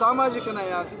 ಏನಾಯಿತು ಸಾಮಾಜಿಕ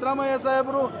ನ್ಯಾಯ? ಸಿದ್ದರಾಮಯ್ಯ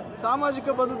ಸಾಹೇಬರು ಸಾಮಾಜಿಕ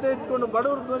ಬದ್ಧತೆ ಇಟ್ಕೊಂಡು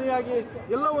ಬಡವರ ಧ್ವನಿಯಾಗಿ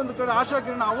ಎಲ್ಲ ಒಂದು ಕಡೆ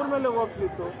ಆಶಾಕಿರಣ ಅವ್ರ ಮೇಲೆ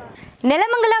ಒಪ್ಪಿಸಿತ್ತು.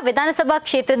 ನೆಲಮಂಗಲ ವಿಧಾನಸಭಾ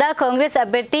ಕ್ಷೇತ್ರದ ಕಾಂಗ್ರೆಸ್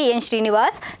ಅಭ್ಯರ್ಥಿ ಎನ್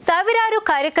ಶ್ರೀನಿವಾಸ್ ಸಾವಿರಾರು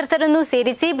ಕಾರ್ಯಕರ್ತರನ್ನು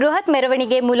ಸೇರಿಸಿ ಬೃಹತ್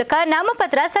ಮೆರವಣಿಗೆ ಮೂಲಕ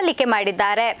ನಾಮಪತ್ರ ಸಲ್ಲಿಕೆ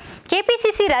ಮಾಡಿದ್ದಾರೆ.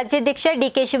 ಕೆಪಿಸಿಸಿ ರಾಜ್ಯಾಧ್ಯಕ್ಷ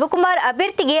ಡಿಕೆ ಶಿವಕುಮಾರ್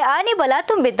ಅಭ್ಯರ್ಥಿಗೆ ಆನೆಬಲ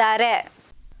ತುಂಬಿದ್ದಾರೆ.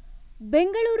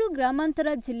 ಬೆಂಗಳೂರು ಗ್ರಾಮಾಂತರ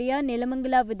ಜಿಲ್ಲೆಯ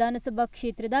ನೆಲಮಂಗಲ ವಿಧಾನಸಭಾ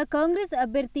ಕ್ಷೇತ್ರದ ಕಾಂಗ್ರೆಸ್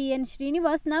ಅಭ್ಯರ್ಥಿ ಎನ್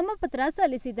ಶ್ರೀನಿವಾಸ್ ನಾಮಪತ್ರ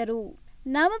ಸಲ್ಲಿಸಿದರು.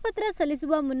 ನಾಮಪತ್ರ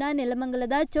ಸಲ್ಲಿಸುವ ಮುನ್ನ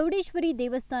ನೆಲಮಂಗಲದ ಚೌಡೇಶ್ವರಿ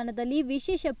ದೇವಸ್ಥಾನದಲ್ಲಿ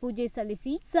ವಿಶೇಷ ಪೂಜೆ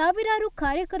ಸಲ್ಲಿಸಿ ಸಾವಿರಾರು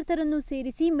ಕಾರ್ಯಕರ್ತರನ್ನು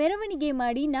ಸೇರಿಸಿ ಮೆರವಣಿಗೆ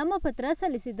ಮಾಡಿ ನಾಮಪತ್ರ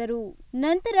ಸಲ್ಲಿಸಿದರು.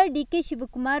 ನಂತರ ಡಿಕೆ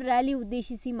ಶಿವಕುಮಾರ್ ರ್ಯಾಲಿ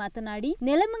ಉದ್ದೇಶಿಸಿ ಮಾತನಾಡಿ,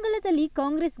 ನೆಲಮಂಗಲದಲ್ಲಿ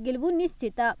ಕಾಂಗ್ರೆಸ್ ಗೆಲುವು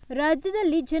ನಿಶ್ಚಿತ.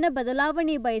 ರಾಜ್ಯದಲ್ಲಿ ಜನ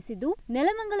ಬದಲಾವಣೆ ಬಯಸಿದ್ದು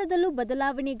ನೆಲಮಂಗಲದಲ್ಲೂ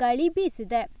ಬದಲಾವಣೆ ಗಾಳಿ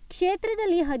ಬೀಸಿದೆ.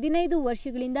 ಕ್ಷೇತ್ರದಲ್ಲಿ 15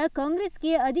 ವರ್ಷಗಳಿಂದ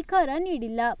ಕಾಂಗ್ರೆಸ್ಗೆ ಅಧಿಕಾರ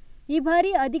ನೀಡಿಲ್ಲ. ಈ ಬಾರಿ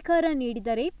ಅಧಿಕಾರ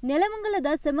ನೀಡಿದರೆ ನೆಲಮಂಗಲದ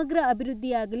ಸಮಗ್ರ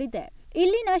ಅಭಿವೃದ್ಧಿಯಾಗಲಿದೆ.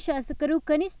 ಇಲ್ಲಿನ ಶಾಸಕರು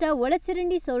ಕನಿಷ್ಠ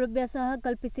ಒಳಚರಂಡಿ ಸೌಲಭ್ಯ ಸಹ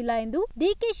ಕಲ್ಪಿಸಿಲ್ಲ ಎಂದು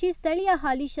ಡಿಕೆಶಿ ಸ್ಥಳೀಯ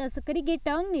ಹಾಲಿ ಶಾಸಕರಿಗೆ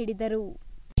ಟಾಂಗ್ ನೀಡಿದರು.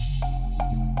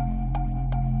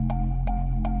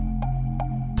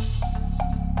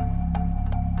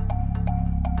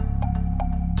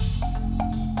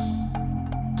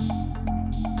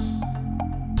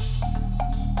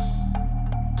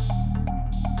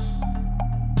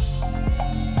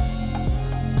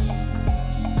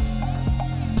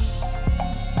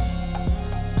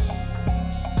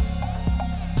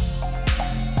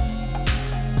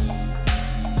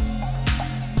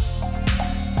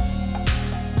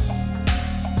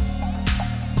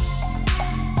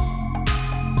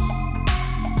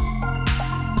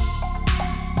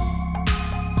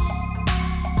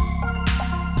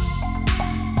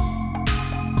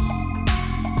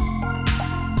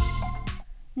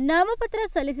 ನಾಮಪತ್ರ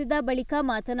ಸಲ್ಲಿಸಿದ ಬಳಿಕ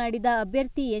ಮಾತನಾಡಿದ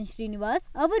ಅಭ್ಯರ್ಥಿ ಎನ್ ಶ್ರೀನಿವಾಸ್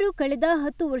ಅವರು ಕಳೆದ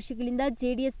 10 ವರ್ಷಗಳಿಂದ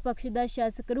ಜೆಡಿಎಸ್ ಪಕ್ಷದ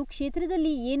ಶಾಸಕರು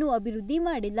ಕ್ಷೇತ್ರದಲ್ಲಿ ಏನೂ ಅಭಿವೃದ್ಧಿ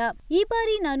ಮಾಡಿಲ್ಲ. ಈ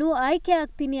ಬಾರಿ ನಾನು ಆಯ್ಕೆ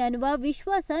ಆಗ್ತೀನಿ ಅನ್ನುವ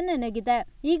ವಿಶ್ವಾಸ ನನಗಿದೆ.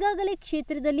 ಈಗಾಗಲೇ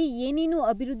ಕ್ಷೇತ್ರದಲ್ಲಿ ಏನೇನು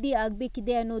ಅಭಿವೃದ್ಧಿ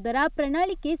ಆಗಬೇಕಿದೆ ಅನ್ನೋದರ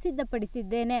ಪ್ರಣಾಳಿಕೆ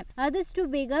ಸಿದ್ಧಪಡಿಸಿದ್ದೇನೆ. ಆದಷ್ಟು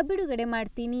ಬೇಗ ಬಿಡುಗಡೆ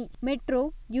ಮಾಡ್ತೀನಿ. ಮೆಟ್ರೋ,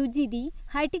 ಯುಜಿಡಿ,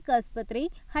 ಹೈಟೆಕ್ ಆಸ್ಪತ್ರೆ,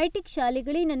 ಹೈಟೆಕ್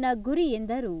ಶಾಲೆಗಳೇ ನನ್ನ ಗುರಿ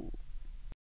ಎಂದರು.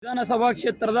 ವಿಧಾನಸಭಾ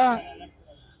ಕ್ಷೇತ್ರದ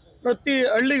ಪ್ರತಿ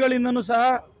ಹಳ್ಳಿಗಳಿಂದನೂ ಸಹ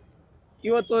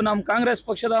ಇವತ್ತು ನಮ್ಮ ಕಾಂಗ್ರೆಸ್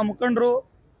ಪಕ್ಷದ ಮುಖಂಡರು,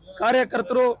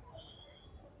 ಕಾರ್ಯಕರ್ತರು,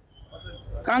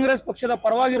 ಕಾಂಗ್ರೆಸ್ ಪಕ್ಷದ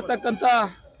ಪರವಾಗಿರ್ತಕ್ಕಂಥ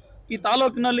ಈ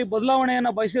ತಾಲೂಕಿನಲ್ಲಿ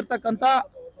ಬದಲಾವಣೆಯನ್ನು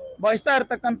ಬಯಸ್ತಾ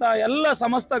ಇರತಕ್ಕಂಥ ಎಲ್ಲ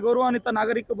ಸಮಸ್ತ ಗೌರವಾನ್ವಿತ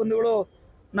ನಾಗರಿಕ ಬಂಧುಗಳು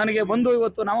ನನಗೆ ಬಂದು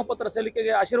ಇವತ್ತು ನಾಮಪತ್ರ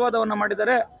ಸಲ್ಲಿಕೆಗೆ ಆಶೀರ್ವಾದವನ್ನು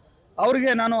ಮಾಡಿದ್ದಾರೆ.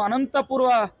 ಅವರಿಗೆ ನಾನು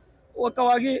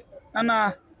ಅನಂತಪೂರ್ವಕವಾಗಿ ನನ್ನ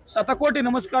ಶತಕೋಟಿ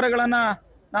ನಮಸ್ಕಾರಗಳನ್ನು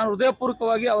ನಾನು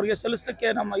ಹೃದಯಪೂರ್ವಕವಾಗಿ ಅವರಿಗೆ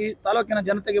ಸಲ್ಲಿಸಲಿಕ್ಕೆ ನಮ್ಮ ಈ ತಾಲೂಕಿನ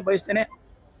ಜನತೆಗೆ ಬಯಸ್ತೇನೆ.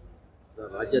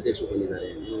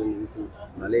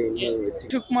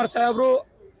 ಶಿವಕುಮಾರ್ ಸಾಹೇಬರು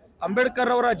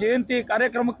ಅಂಬೇಡ್ಕರ್ ಅವರ ಜಯಂತಿ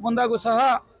ಕಾರ್ಯಕ್ರಮಕ್ಕೆ ಬಂದಾಗೂ ಸಹ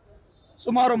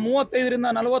ಸುಮಾರು 35ರಿಂದ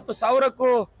 40 ಸಾವಿರಕ್ಕೂ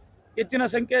ಹೆಚ್ಚಿನ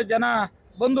ಸಂಖ್ಯೆ ಜನ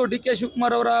ಬಂದು ಡಿ.ಕೆ.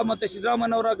 ಶಿವಕುಮಾರ್ ಅವರ ಮತ್ತು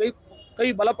ಸಿದ್ದರಾಮಯ್ಯನವರ ಕೈ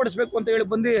ಬಲಪಡಿಸಬೇಕು ಅಂತ ಹೇಳಿ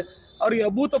ಬಂದು ಅವರಿಗೆ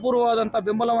ಅಭೂತಪೂರ್ವವಾದಂಥ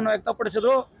ಬೆಂಬಲವನ್ನು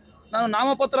ವ್ಯಕ್ತಪಡಿಸಿದ್ರು. ನಾನು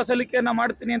ನಾಮಪತ್ರ ಸಲ್ಲಿಕೆಯನ್ನು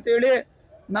ಮಾಡ್ತೀನಿ ಅಂತ ಹೇಳಿ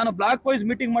ನಾನು ಬ್ಲಾಕ್ ವೈಸ್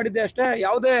ಮೀಟಿಂಗ್ ಮಾಡಿದ್ದೆ ಅಷ್ಟೇ.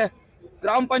 ಯಾವುದೇ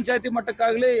ಗ್ರಾಮ ಪಂಚಾಯತಿ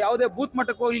ಮಟ್ಟಕ್ಕಾಗಲಿ ಯಾವುದೇ ಬೂತ್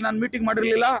ಮಟ್ಟಕ್ಕೆ ಹೋಗಲಿ ನಾನು ಮೀಟಿಂಗ್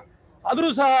ಮಾಡಿರಲಿಲ್ಲ. ಆದರೂ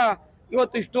ಸಹ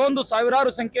ಇವತ್ತು ಇಷ್ಟೊಂದು ಸಾವಿರಾರು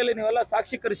ಸಂಖ್ಯೆಯಲ್ಲಿ ನೀವೆಲ್ಲ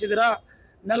ಸಾಕ್ಷೀಕರಿಸಿದ್ದೀರಾ.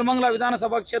 ನೆಲಮಂಗಲ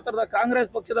ವಿಧಾನಸಭಾ ಕ್ಷೇತ್ರದ ಕಾಂಗ್ರೆಸ್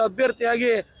ಪಕ್ಷದ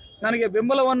ಅಭ್ಯರ್ಥಿಯಾಗಿ ನನಗೆ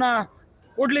ಬೆಂಬಲವನ್ನು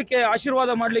ಕೊಡಲಿಕ್ಕೆ,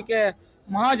 ಆಶೀರ್ವಾದ ಮಾಡಲಿಕ್ಕೆ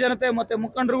ಮಹಾಜನತೆ ಮತ್ತು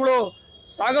ಮುಖಂಡರುಗಳು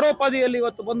ಸಾಗರೋಪಾದಿಯಲ್ಲಿ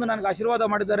ಇವತ್ತು ಬಂದು ನನಗೆ ಆಶೀರ್ವಾದ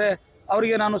ಮಾಡಿದ್ದಾರೆ.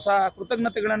 ಅವರಿಗೆ ನಾನು ಸಹ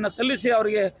ಕೃತಜ್ಞತೆಗಳನ್ನು ಸಲ್ಲಿಸಿ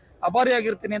ಅವರಿಗೆ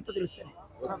ಆಭಾರಿಯಾಗಿರ್ತೀನಿ ಅಂತ ತಿಳಿಸ್ತೇನೆ.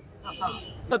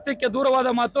 ಸತ್ಯಕ್ಕೆ ದೂರವಾದ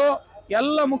ಮಾತು.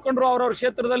 ಎಲ್ಲ ಮುಖಂಡರು ಅವರವ್ರ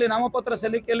ಕ್ಷೇತ್ರದಲ್ಲಿ ನಾಮಪತ್ರ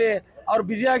ಸಲ್ಲಿಕೆಯಲ್ಲಿ ಅವ್ರು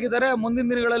ಬ್ಯುಸಿಯಾಗಿದ್ದಾರೆ. ಮುಂದಿನ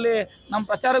ದಿನಗಳಲ್ಲಿ ನಮ್ಮ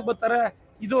ಪ್ರಚಾರಕ್ಕೆ ಬರ್ತಾರೆ.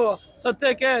 ಇದು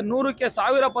ಸತ್ಯಕ್ಕೆ 100ಕ್ಕೆ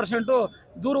 1000%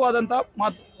 ದೂರವಾದಂಥ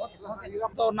ಮಾತು.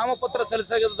 ಅವ್ರು ನಾಮಪತ್ರ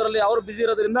ಸಲ್ಲಿಸೋದ್ರಲ್ಲಿ ಅವರು ಬ್ಯುಸಿ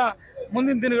ಇರೋದ್ರಿಂದ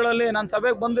ಮುಂದಿನ ದಿನಗಳಲ್ಲಿ ನಾನು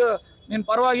ಸಭೆಗೆ ಬಂದು ನಿನ್ನ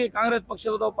ಪರವಾಗಿ ಕಾಂಗ್ರೆಸ್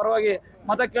ಪಕ್ಷದ ಪರವಾಗಿ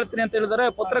ಮತ ಕೇಳ್ತೀನಿ ಅಂತ ಹೇಳಿದ್ದಾರೆ.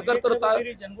 ಪತ್ರಕರ್ತರು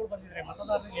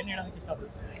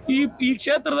ಈ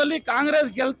ಕ್ಷೇತ್ರದಲ್ಲಿ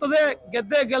ಕಾಂಗ್ರೆಸ್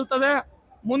ಗೆದ್ದೇ ಗೆಲ್ತದೆ.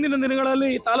 ಮುಂದಿನ ದಿನಗಳಲ್ಲಿ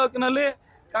ಈ ತಾಲೂಕಿನಲ್ಲಿ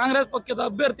ಕಾಂಗ್ರೆಸ್ ಪಕ್ಷದ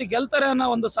ಅಭ್ಯರ್ಥಿ ಗೆಲ್ತಾರೆ ಅನ್ನೋ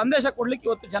ಒಂದು ಸಂದೇಶ ಕೊಡ್ಲಿಕ್ಕೆ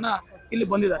ಇವತ್ತು ಜನ ಇಲ್ಲಿ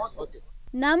ಬಂದಿದ್ದಾರೆ.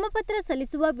 ನಾಮಪತ್ರ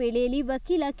ಸಲ್ಲಿಸುವ ವೇಳೆಯಲ್ಲಿ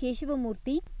ವಕೀಲ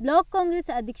ಕೇಶವಮೂರ್ತಿ, ಬ್ಲಾಕ್ ಕಾಂಗ್ರೆಸ್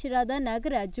ಅಧ್ಯಕ್ಷರಾದ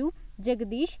ನಾಗರಾಜು,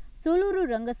 ಜಗದೀಶ್, ಸೋಲೂರು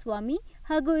ರಂಗಸ್ವಾಮಿ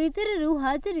ಹಾಗೂ ಇತರರು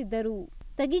ಹಾಜರಿದ್ದರು.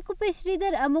 ತಗಿಕುಪ್ಪೆ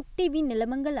ಶ್ರೀಧರ್, ಅಮೋಘ್ ಟಿವಿ,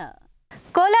 ನೆಲಮಂಗಲ.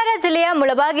 ಕೋಲಾರ ಜಿಲ್ಲೆಯ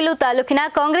ಮುಳಬಾಗಿಲು ತಾಲೂಕಿನ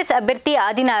ಕಾಂಗ್ರೆಸ್ ಅಭ್ಯರ್ಥಿ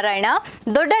ಆದಿನಾರಾಯಣ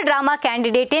ದೊಡ್ಡ ಡ್ರಾಮಾ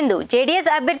ಕ್ಯಾಂಡಿಡೇಟ್ ಎಂದು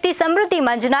ಜೆಡಿಎಸ್ ಅಭ್ಯರ್ಥಿ ಸಮೃದ್ಧಿ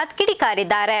ಮಂಜುನಾಥ್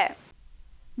ಕಿಡಿಕಾರಿದ್ದಾರೆ.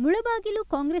 ಮುಳಬಾಗಿಲು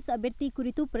ಕಾಂಗ್ರೆಸ್ ಅಭ್ಯರ್ಥಿ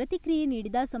ಕುರಿತು ಪ್ರತಿಕ್ರಿಯೆ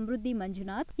ನೀಡಿದ ಸಮೃದ್ಧಿ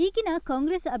ಮಂಜುನಾಥ್, ಈಗಿನ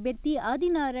ಕಾಂಗ್ರೆಸ್ ಅಭ್ಯರ್ಥಿ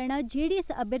ಆದಿನಾರಾಯಣ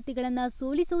ಜೆಡಿಎಸ್ ಅಭ್ಯರ್ಥಿಗಳನ್ನ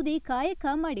ಸೋಲಿಸುವುದೇ ಕಾಯಕ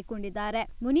ಮಾಡಿಕೊಂಡಿದ್ದಾರೆ.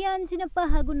 ಮುನಿಯಾಂಜನಪ್ಪ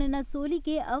ಹಾಗೂ ನನ್ನ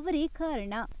ಸೋಲಿಗೆ ಅವರೇ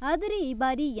ಕಾರಣ. ಆದರೆ ಈ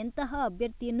ಬಾರಿ ಎಂತಹ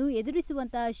ಅಭ್ಯರ್ಥಿಯನ್ನು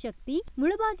ಎದುರಿಸುವಂತಹ ಶಕ್ತಿ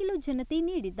ಮುಳಬಾಗಿಲು ಜನತೆ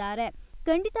ನೀಡಿದ್ದಾರೆ.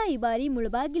 ಖಂಡಿತ ಈ ಬಾರಿ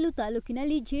ಮುಳಬಾಗಿಲು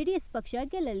ತಾಲೂಕಿನಲ್ಲಿ ಜೆಡಿಎಸ್ ಪಕ್ಷ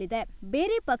ಗೆಲ್ಲಲಿದೆ.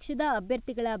 ಬೇರೆ ಪಕ್ಷದ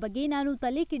ಅಭ್ಯರ್ಥಿಗಳ ಬಗ್ಗೆ ನಾನು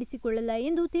ತಲೆ ಕೆಡಿಸಿಕೊಳ್ಳಲ್ಲ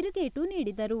ಎಂದು ತಿರುಗೇಟು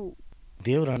ನೀಡಿದರು.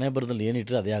 ದೇವರ ಹಣೆ ಬರದಲ್ಲಿ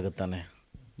ಏನಿಟ್ಟರೆ ಅದೇ ಆಗುತ್ತಾನೆ.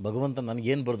 ಭಗವಂತ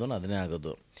ನನಗೇನು ಬರ್ದೋನೋ ಅದನ್ನೇ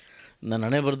ಆಗೋದು. ನನ್ನ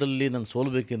ಹಣೆ ಬರದಲ್ಲಿ ನಾನು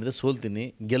ಸೋಲ್ಬೇಕೆಂದರೆ ಸೋಲ್ತೀನಿ,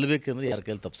 ಗೆಲ್ಲಬೇಕೆಂದರೆ ಯಾರ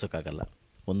ಕೈಯಲ್ಲಿ ತಪ್ಸೋಕ್ಕಾಗಲ್ಲ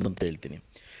ಒಂದಂತ ಹೇಳ್ತೀನಿ.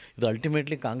 ಇದು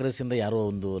ಅಲ್ಟಿಮೇಟ್ಲಿ ಕಾಂಗ್ರೆಸ್ಸಿಂದ ಯಾರೋ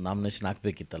ಒಂದು ನಾಮಿನೇಷನ್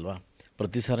ಹಾಕಬೇಕಿತ್ತಲ್ವ.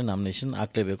 ಪ್ರತಿ ಸಾರಿ ನಾಮಿನೇಷನ್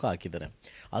ಹಾಕಲೇಬೇಕು, ಹಾಕಿದ್ದಾರೆ.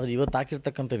 ಆದರೆ ಇವತ್ತು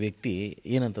ಹಾಕಿರ್ತಕ್ಕಂಥ ವ್ಯಕ್ತಿ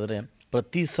ಏನಂತಂದರೆ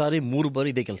ಪ್ರತಿ ಸಾರಿ 3 ಬಾರಿ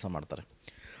ಇದೇ ಕೆಲಸ ಮಾಡ್ತಾರೆ.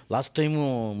 ಲಾಸ್ಟ್ ಟೈಮು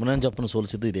ಮುನಿಯಂಜಪ್ಪನ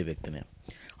ಸೋಲಿಸಿದ್ದು ಇದೇ ವ್ಯಕ್ತಿನೇ,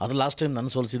 ಅದು ಲಾಸ್ಟ್ ಟೈಮ್ ನಾನು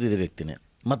ಸೋಲಿಸಿದ್ದು ಇದೇ ವ್ಯಕ್ತಿನೇ.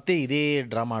 ಮತ್ತೆ ಇದೇ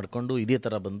ಡ್ರಾಮಾ ಆಡ್ಕೊಂಡು ಇದೇ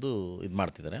ಥರ ಬಂದು ಇದು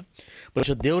ಮಾಡ್ತಿದ್ದಾರೆ.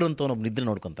 പക്ഷേ ದೇವ್ರಂತವನೊಬ್ಬ ನಿದ್ರೆ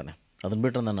ನೋಡ್ಕೊತಾನೆ. ಅದನ್ನು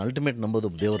ಬಿಟ್ಟರೆ ನಾನು ಅಲ್ಟಿಮೇಟ್ ನಂಬೋದು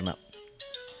ದೇವ್ರನ್ನ,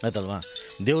 ಆಯ್ತಲ್ವಾ.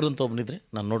 ದೇವ್ರಂತ ಒಬ್ಬನಿದ್ರೆ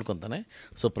ನಾನು ನೋಡ್ಕೊತಾನೆ.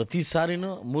 ಸೊ ಪ್ರತಿ ಸಾರಿನೂ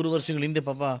 3 ವರ್ಷಗಳ ಹಿಂದೆ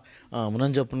ಪಾಪ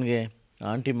ಮುನಿಯಂಜಪ್ಪನಿಗೆ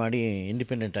ಆಂಟಿ ಮಾಡಿ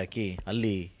ಇಂಡಿಪೆಂಡೆಂಟ್ ಹಾಕಿ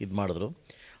ಅಲ್ಲಿ ಇದು ಮಾಡಿದ್ರು.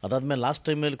 ಅದಾದಮೇಲೆ ಲಾಸ್ಟ್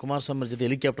ಟೈಮಲ್ಲಿ ಕುಮಾರಸ್ವಾಮಿ ಜೊತೆ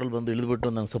ಹೆಲಿಕಾಪ್ಟ್ರಲ್ಲಿ ಬಂದು ಇಳಿದುಬಿಟ್ಟು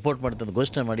ನನಗೆ ಸಪೋರ್ಟ್ ಮಾಡ್ತೀನಿ ಅಂತ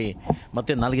ಘೋಷಣೆ ಮಾಡಿ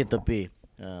ಮತ್ತೆ ನಾಲ್ಗೆ ತಪ್ಪಿ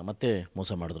ಮತ್ತೆ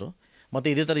ಮೋಸ ಮಾಡಿದ್ರು. ಮತ್ತು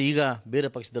ಇದೇ ಥರ ಈಗ ಬೇರೆ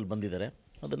ಪಕ್ಷದಲ್ಲಿ ಬಂದಿದ್ದಾರೆ.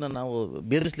 ಅದನ್ನು ನಾವು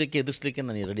ಎದುರಿಸಲಿಕ್ಕೆ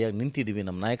ನಾನು ರೆಡಿಯಾಗಿ ನಿಂತಿದ್ದೀವಿ.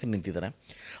 ನಮ್ಮ ನಾಯಕರು ನಿಂತಿದ್ದಾರೆ.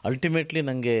 ಅಲ್ಟಿಮೇಟ್ಲಿ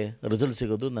ನನಗೆ ರಿಸಲ್ಟ್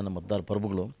ಸಿಗೋದು ನನ್ನ ಮತದಾರ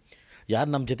ಪ್ರಭುಗಳು. ಯಾರು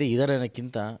ನಮ್ಮ ಜೊತೆ ಇದ್ದಾರೆ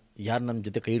ಅನ್ನೋಕ್ಕಿಂತ ಯಾರು ನಮ್ಮ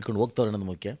ಜೊತೆ ಕೈ ಹಿಡ್ಕೊಂಡು ಹೋಗ್ತಾರೆ ಅನ್ನೋದು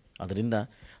ಮುಖ್ಯ. ಅದರಿಂದ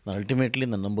ನಾನು ಅಲ್ಟಿಮೇಟ್ಲಿ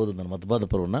ನಾನು ನಂಬೋದು ನನ್ನ ಮತದಾರ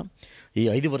ಪರ್ವನ. ಈ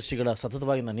 5 ವರ್ಷಗಳ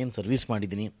ಸತತವಾಗಿ ನಾನೇನು ಸರ್ವಿಸ್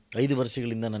ಮಾಡಿದ್ದೀನಿ, 5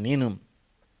 ವರ್ಷಗಳಿಂದ ನಾನೇನು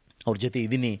ಅವ್ರ ಜೊತೆ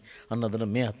ಇದ್ದೀನಿ ಅನ್ನೋದನ್ನು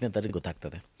ಮೇ 10ನೇ ತಾರೀಕು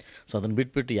ಗೊತ್ತಾಗ್ತದೆ. ಸೊ ಅದನ್ನು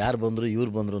ಬಿಟ್ಬಿಟ್ಟು ಯಾರು ಬಂದರು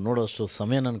ಇವ್ರು ಬಂದರು ನೋಡೋಷ್ಟು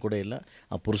ಸಮಯ ನಾನು ಕೂಡ ಇಲ್ಲ,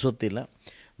 ಆ ಪುರುಸೊತ್ತಿಲ್ಲ.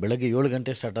 ಬೆಳಗ್ಗೆ 7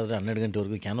 ಗಂಟೆ ಸ್ಟಾರ್ಟ್ ಆದರೆ 12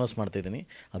 ಗಂಟೆವರೆಗೂ ಕ್ಯಾನ್ವಾಸ್ ಮಾಡ್ತಾಯಿದ್ದೀನಿ.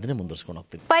 ಅದನ್ನೇ ಮುಂದುವರ್ಸ್ಕೊಂಡು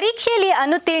ಹೋಗ್ತೀನಿ. ಪರೀಕ್ಷೆಯಲ್ಲಿ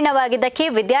ಅನುತ್ತೀರ್ಣವಾಗಿದ್ದಕ್ಕೆ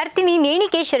ವಿದ್ಯಾರ್ಥಿನಿ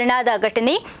ನೇಣಿಗೆ ಶರಣಾದ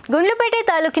ಘಟನೆ ಗುಂಡ್ಲುಪೇಟೆ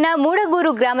ತಾಲೂಕಿನ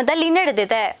ಮೂಡಗೂರು ಗ್ರಾಮದಲ್ಲಿ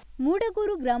ನಡೆದಿದೆ.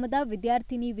 ಮೂಡಗೂರು ಗ್ರಾಮದ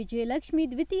ವಿದ್ಯಾರ್ಥಿನಿ ವಿಜಯಲಕ್ಷ್ಮಿ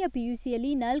ದ್ವಿತೀಯ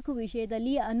ಪಿಯುಸಿಯಲ್ಲಿ 4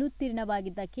 ವಿಷಯದಲ್ಲಿ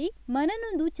ಅನುತ್ತೀರ್ಣವಾಗಿದ್ದಕ್ಕೆ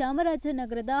ಮನನೊಂದು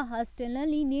ಚಾಮರಾಜನಗರದ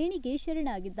ಹಾಸ್ಟೆಲ್ನಲ್ಲಿ ನೇಣಿಗೆ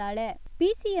ಶರಣಾಗಿದ್ದಾಳೆ.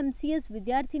 ಪಿಸಿಎಂಸಿಎಸ್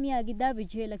ವಿದ್ಯಾರ್ಥಿನಿಯಾಗಿದ್ದ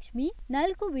ವಿಜಯಲಕ್ಷ್ಮಿ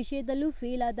 4 ವಿಷಯದಲ್ಲೂ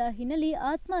ಫೇಲ್ ಆದ ಹಿನ್ನೆಲೆ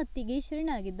ಆತ್ಮಹತ್ಯೆಗೆ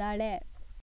ಶರಣಾಗಿದ್ದಾಳೆ.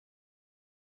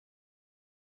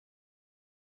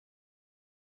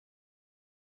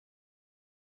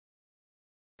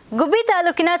 ಗುಬ್ಬಿ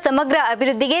ತಾಲೂಕಿನ ಸಮಗ್ರ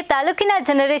ಅಭಿವೃದ್ಧಿಗೆ ತಾಲೂಕಿನ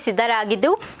ಜನರೇ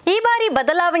ಸಿದ್ಧರಾಗಿದ್ದು ಈ ಬಾರಿ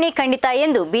ಬದಲಾವಣೆ ಖಂಡಿತ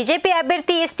ಎಂದು ಬಿಜೆಪಿ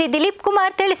ಅಭ್ಯರ್ಥಿ ಎಸ್ಟಿ ದಿಲೀಪ್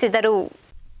ಕುಮಾರ್ ತಿಳಿಸಿದರು.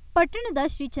 ಪಟ್ಟಣದ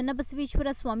ಶ್ರೀ ಚನ್ನಬಸವೇಶ್ವರ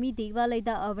ಸ್ವಾಮಿ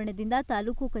ದೇವಾಲಯದ ಆವರಣದಿಂದ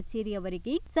ತಾಲೂಕು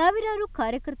ಕಚೇರಿಯವರೆಗೆ ಸಾವಿರಾರು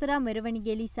ಕಾರ್ಯಕರ್ತರ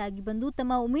ಮೆರವಣಿಗೆಯಲ್ಲಿ ಸಾಗಿ ಬಂದು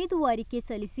ತಮ್ಮ ಉಮೇದುವಾರಿಕೆ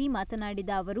ಸಲ್ಲಿಸಿ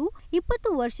ಮಾತನಾಡಿದ ಅವರು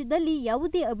 20 ವರ್ಷದಲ್ಲಿ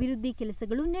ಯಾವುದೇ ಅಭಿವೃದ್ಧಿ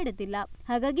ಕೆಲಸಗಳು ನಡೆದಿಲ್ಲ.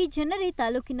 ಹಾಗಾಗಿ ಜನರೇ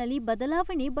ತಾಲೂಕಿನಲ್ಲಿ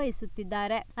ಬದಲಾವಣೆ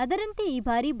ಬಯಸುತ್ತಿದ್ದಾರೆ. ಅದರಂತೆ ಈ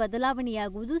ಬಾರಿ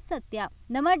ಬದಲಾವಣೆಯಾಗುವುದು ಸತ್ಯ.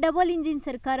 ನಮ್ಮ ಡಬಲ್ ಇಂಜಿನ್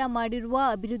ಸರ್ಕಾರ ಮಾಡಿರುವ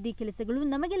ಅಭಿವೃದ್ಧಿ ಕೆಲಸಗಳು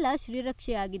ನಮಗೆಲ್ಲ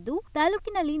ಶ್ರೀರಕ್ಷೆಯಾಗಿದ್ದು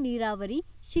ತಾಲೂಕಿನಲ್ಲಿ ನೀರಾವರಿ,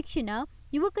 ಶಿಕ್ಷಣ,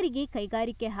 ಯುವಕರಿಗೆ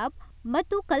ಕೈಗಾರಿಕೆ ಹಬ್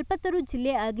ಮತ್ತು ಕಲ್ಪತರು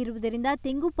ಜಿಲ್ಲೆ ಆಗಿರುವುದರಿಂದ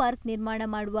ತೆಂಗು ಪಾರ್ಕ್ ನಿರ್ಮಾಣ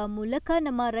ಮಾಡುವ ಮೂಲಕ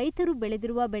ನಮ್ಮ ರೈತರು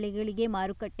ಬೆಳೆದಿರುವ ಬೆಳೆಗಳಿಗೆ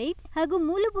ಮಾರುಕಟ್ಟೆ ಹಾಗೂ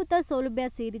ಮೂಲಭೂತ ಸೌಲಭ್ಯ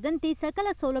ಸೇರಿದಂತೆ ಸಕಲ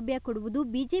ಸೌಲಭ್ಯ ಕೊಡುವುದು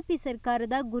ಬಿಜೆಪಿ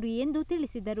ಸರ್ಕಾರದ ಗುರಿ ಎಂದು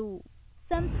ತಿಳಿಸಿದರು.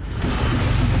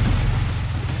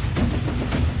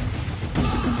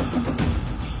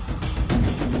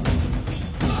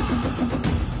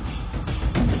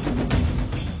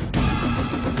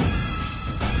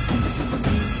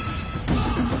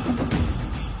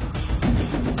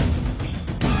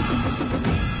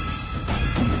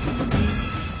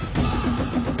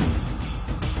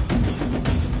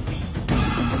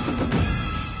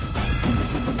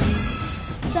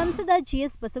 ಸಂಸದ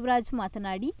ಜಿಎಸ್ ಬಸವರಾಜ್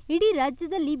ಮಾತನಾಡಿ, ಇಡೀ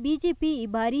ರಾಜ್ಯದಲ್ಲಿ ಬಿಜೆಪಿ ಈ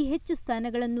ಬಾರಿ ಹೆಚ್ಚು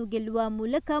ಸ್ಥಾನಗಳನ್ನು ಗೆಲ್ಲುವ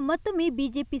ಮೂಲಕ ಮತ್ತೊಮ್ಮೆ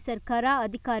ಬಿಜೆಪಿ ಸರ್ಕಾರ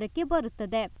ಅಧಿಕಾರಕ್ಕೆ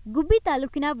ಬರುತ್ತದೆ. ಗುಬ್ಬಿ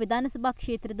ತಾಲೂಕಿನ ವಿಧಾನಸಭಾ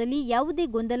ಕ್ಷೇತ್ರದಲ್ಲಿ ಯಾವುದೇ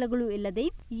ಗೊಂದಲಗಳು ಇಲ್ಲದೆ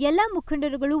ಎಲ್ಲಾ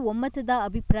ಮುಖಂಡರುಗಳು ಒಮ್ಮತದ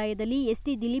ಅಭಿಪ್ರಾಯದಲ್ಲಿ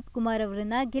ಎಸ್ಟಿ ದಿಲೀಪ್ ಕುಮಾರ್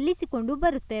ಅವರನ್ನ ಗೆಲ್ಲಿಸಿಕೊಂಡು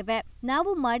ಬರುತ್ತೇವೆ.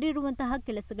 ನಾವು ಮಾಡಿರುವಂತಹ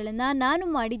ಕೆಲಸಗಳನ್ನ ನಾನು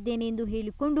ಮಾಡಿದ್ದೇನೆ ಎಂದು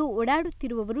ಹೇಳಿಕೊಂಡು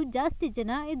ಓಡಾಡುತ್ತಿರುವವರು ಜಾಸ್ತಿ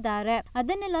ಜನ ಇದ್ದಾರೆ.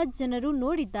 ಅದನ್ನೆಲ್ಲ ಜನರು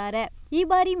ನೋಡಿದ್ದಾರೆ. ಈ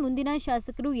ಬಾರಿ ಮುಂದಿನ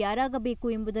ಶಾಸಕರು ಯಾರಾಗಬೇಕು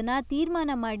ಎಂಬುದನ್ನು ತೀರ್ಮಾನ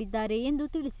ಮಾಡಿದ್ದಾರೆ ಎಂದು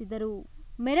ತಿಳಿಸಿದರು.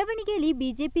 ಮೆರವಣಿಗೆಯಲ್ಲಿ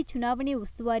ಬಿಜೆಪಿ ಚುನಾವಣೆ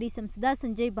ಉಸ್ತುವಾರಿ ಸಂಸದ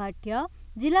ಸಂಜಯ್ ಭಾಟ್ಯ,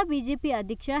 ಜಿಲ್ಲಾ ಬಿಜೆಪಿ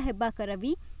ಅಧ್ಯಕ್ಷ ಹೆಬ್ಬಾಕ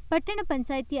ರವಿ, ಪಟ್ಟಣ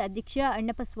ಪಂಚಾಯಿತಿ ಅಧ್ಯಕ್ಷ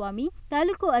ಅಣ್ಣಪ್ಪಸ್ವಾಮಿ,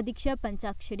 ತಾಲೂಕು ಅಧ್ಯಕ್ಷ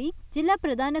ಪಂಚಾಕ್ಷರಿ, ಜಿಲ್ಲಾ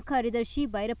ಪ್ರಧಾನ ಕಾರ್ಯದರ್ಶಿ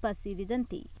ಭೈರಪ್ಪ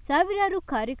ಸೇರಿದಂತೆ ಸಾವಿರಾರು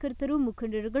ಕಾರ್ಯಕರ್ತರು,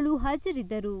 ಮುಖಂಡರುಗಳು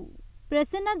ಹಾಜರಿದ್ದರು.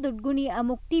 ಪ್ರಸನ್ನ ದೊಡ್ಗುಣಿ,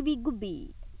 ಅಮೋಘ್ ಟಿವಿ, ಗುಬ್ಬಿ.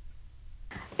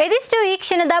 ಇದಿಷ್ಟು ಈ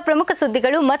ಕ್ಷಣದ ಪ್ರಮುಖ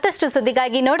ಸುದ್ದಿಗಳು. ಮತ್ತಷ್ಟು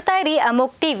ಸುದ್ದಿಗಾಗಿ ನೋಡ್ತಾ ಇರಿ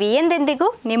ಅಮೋಘ್ ಟಿವಿ, ಎಂದೆಂದಿಗೂ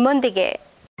ನಿಮ್ಮೊಂದಿಗೆ.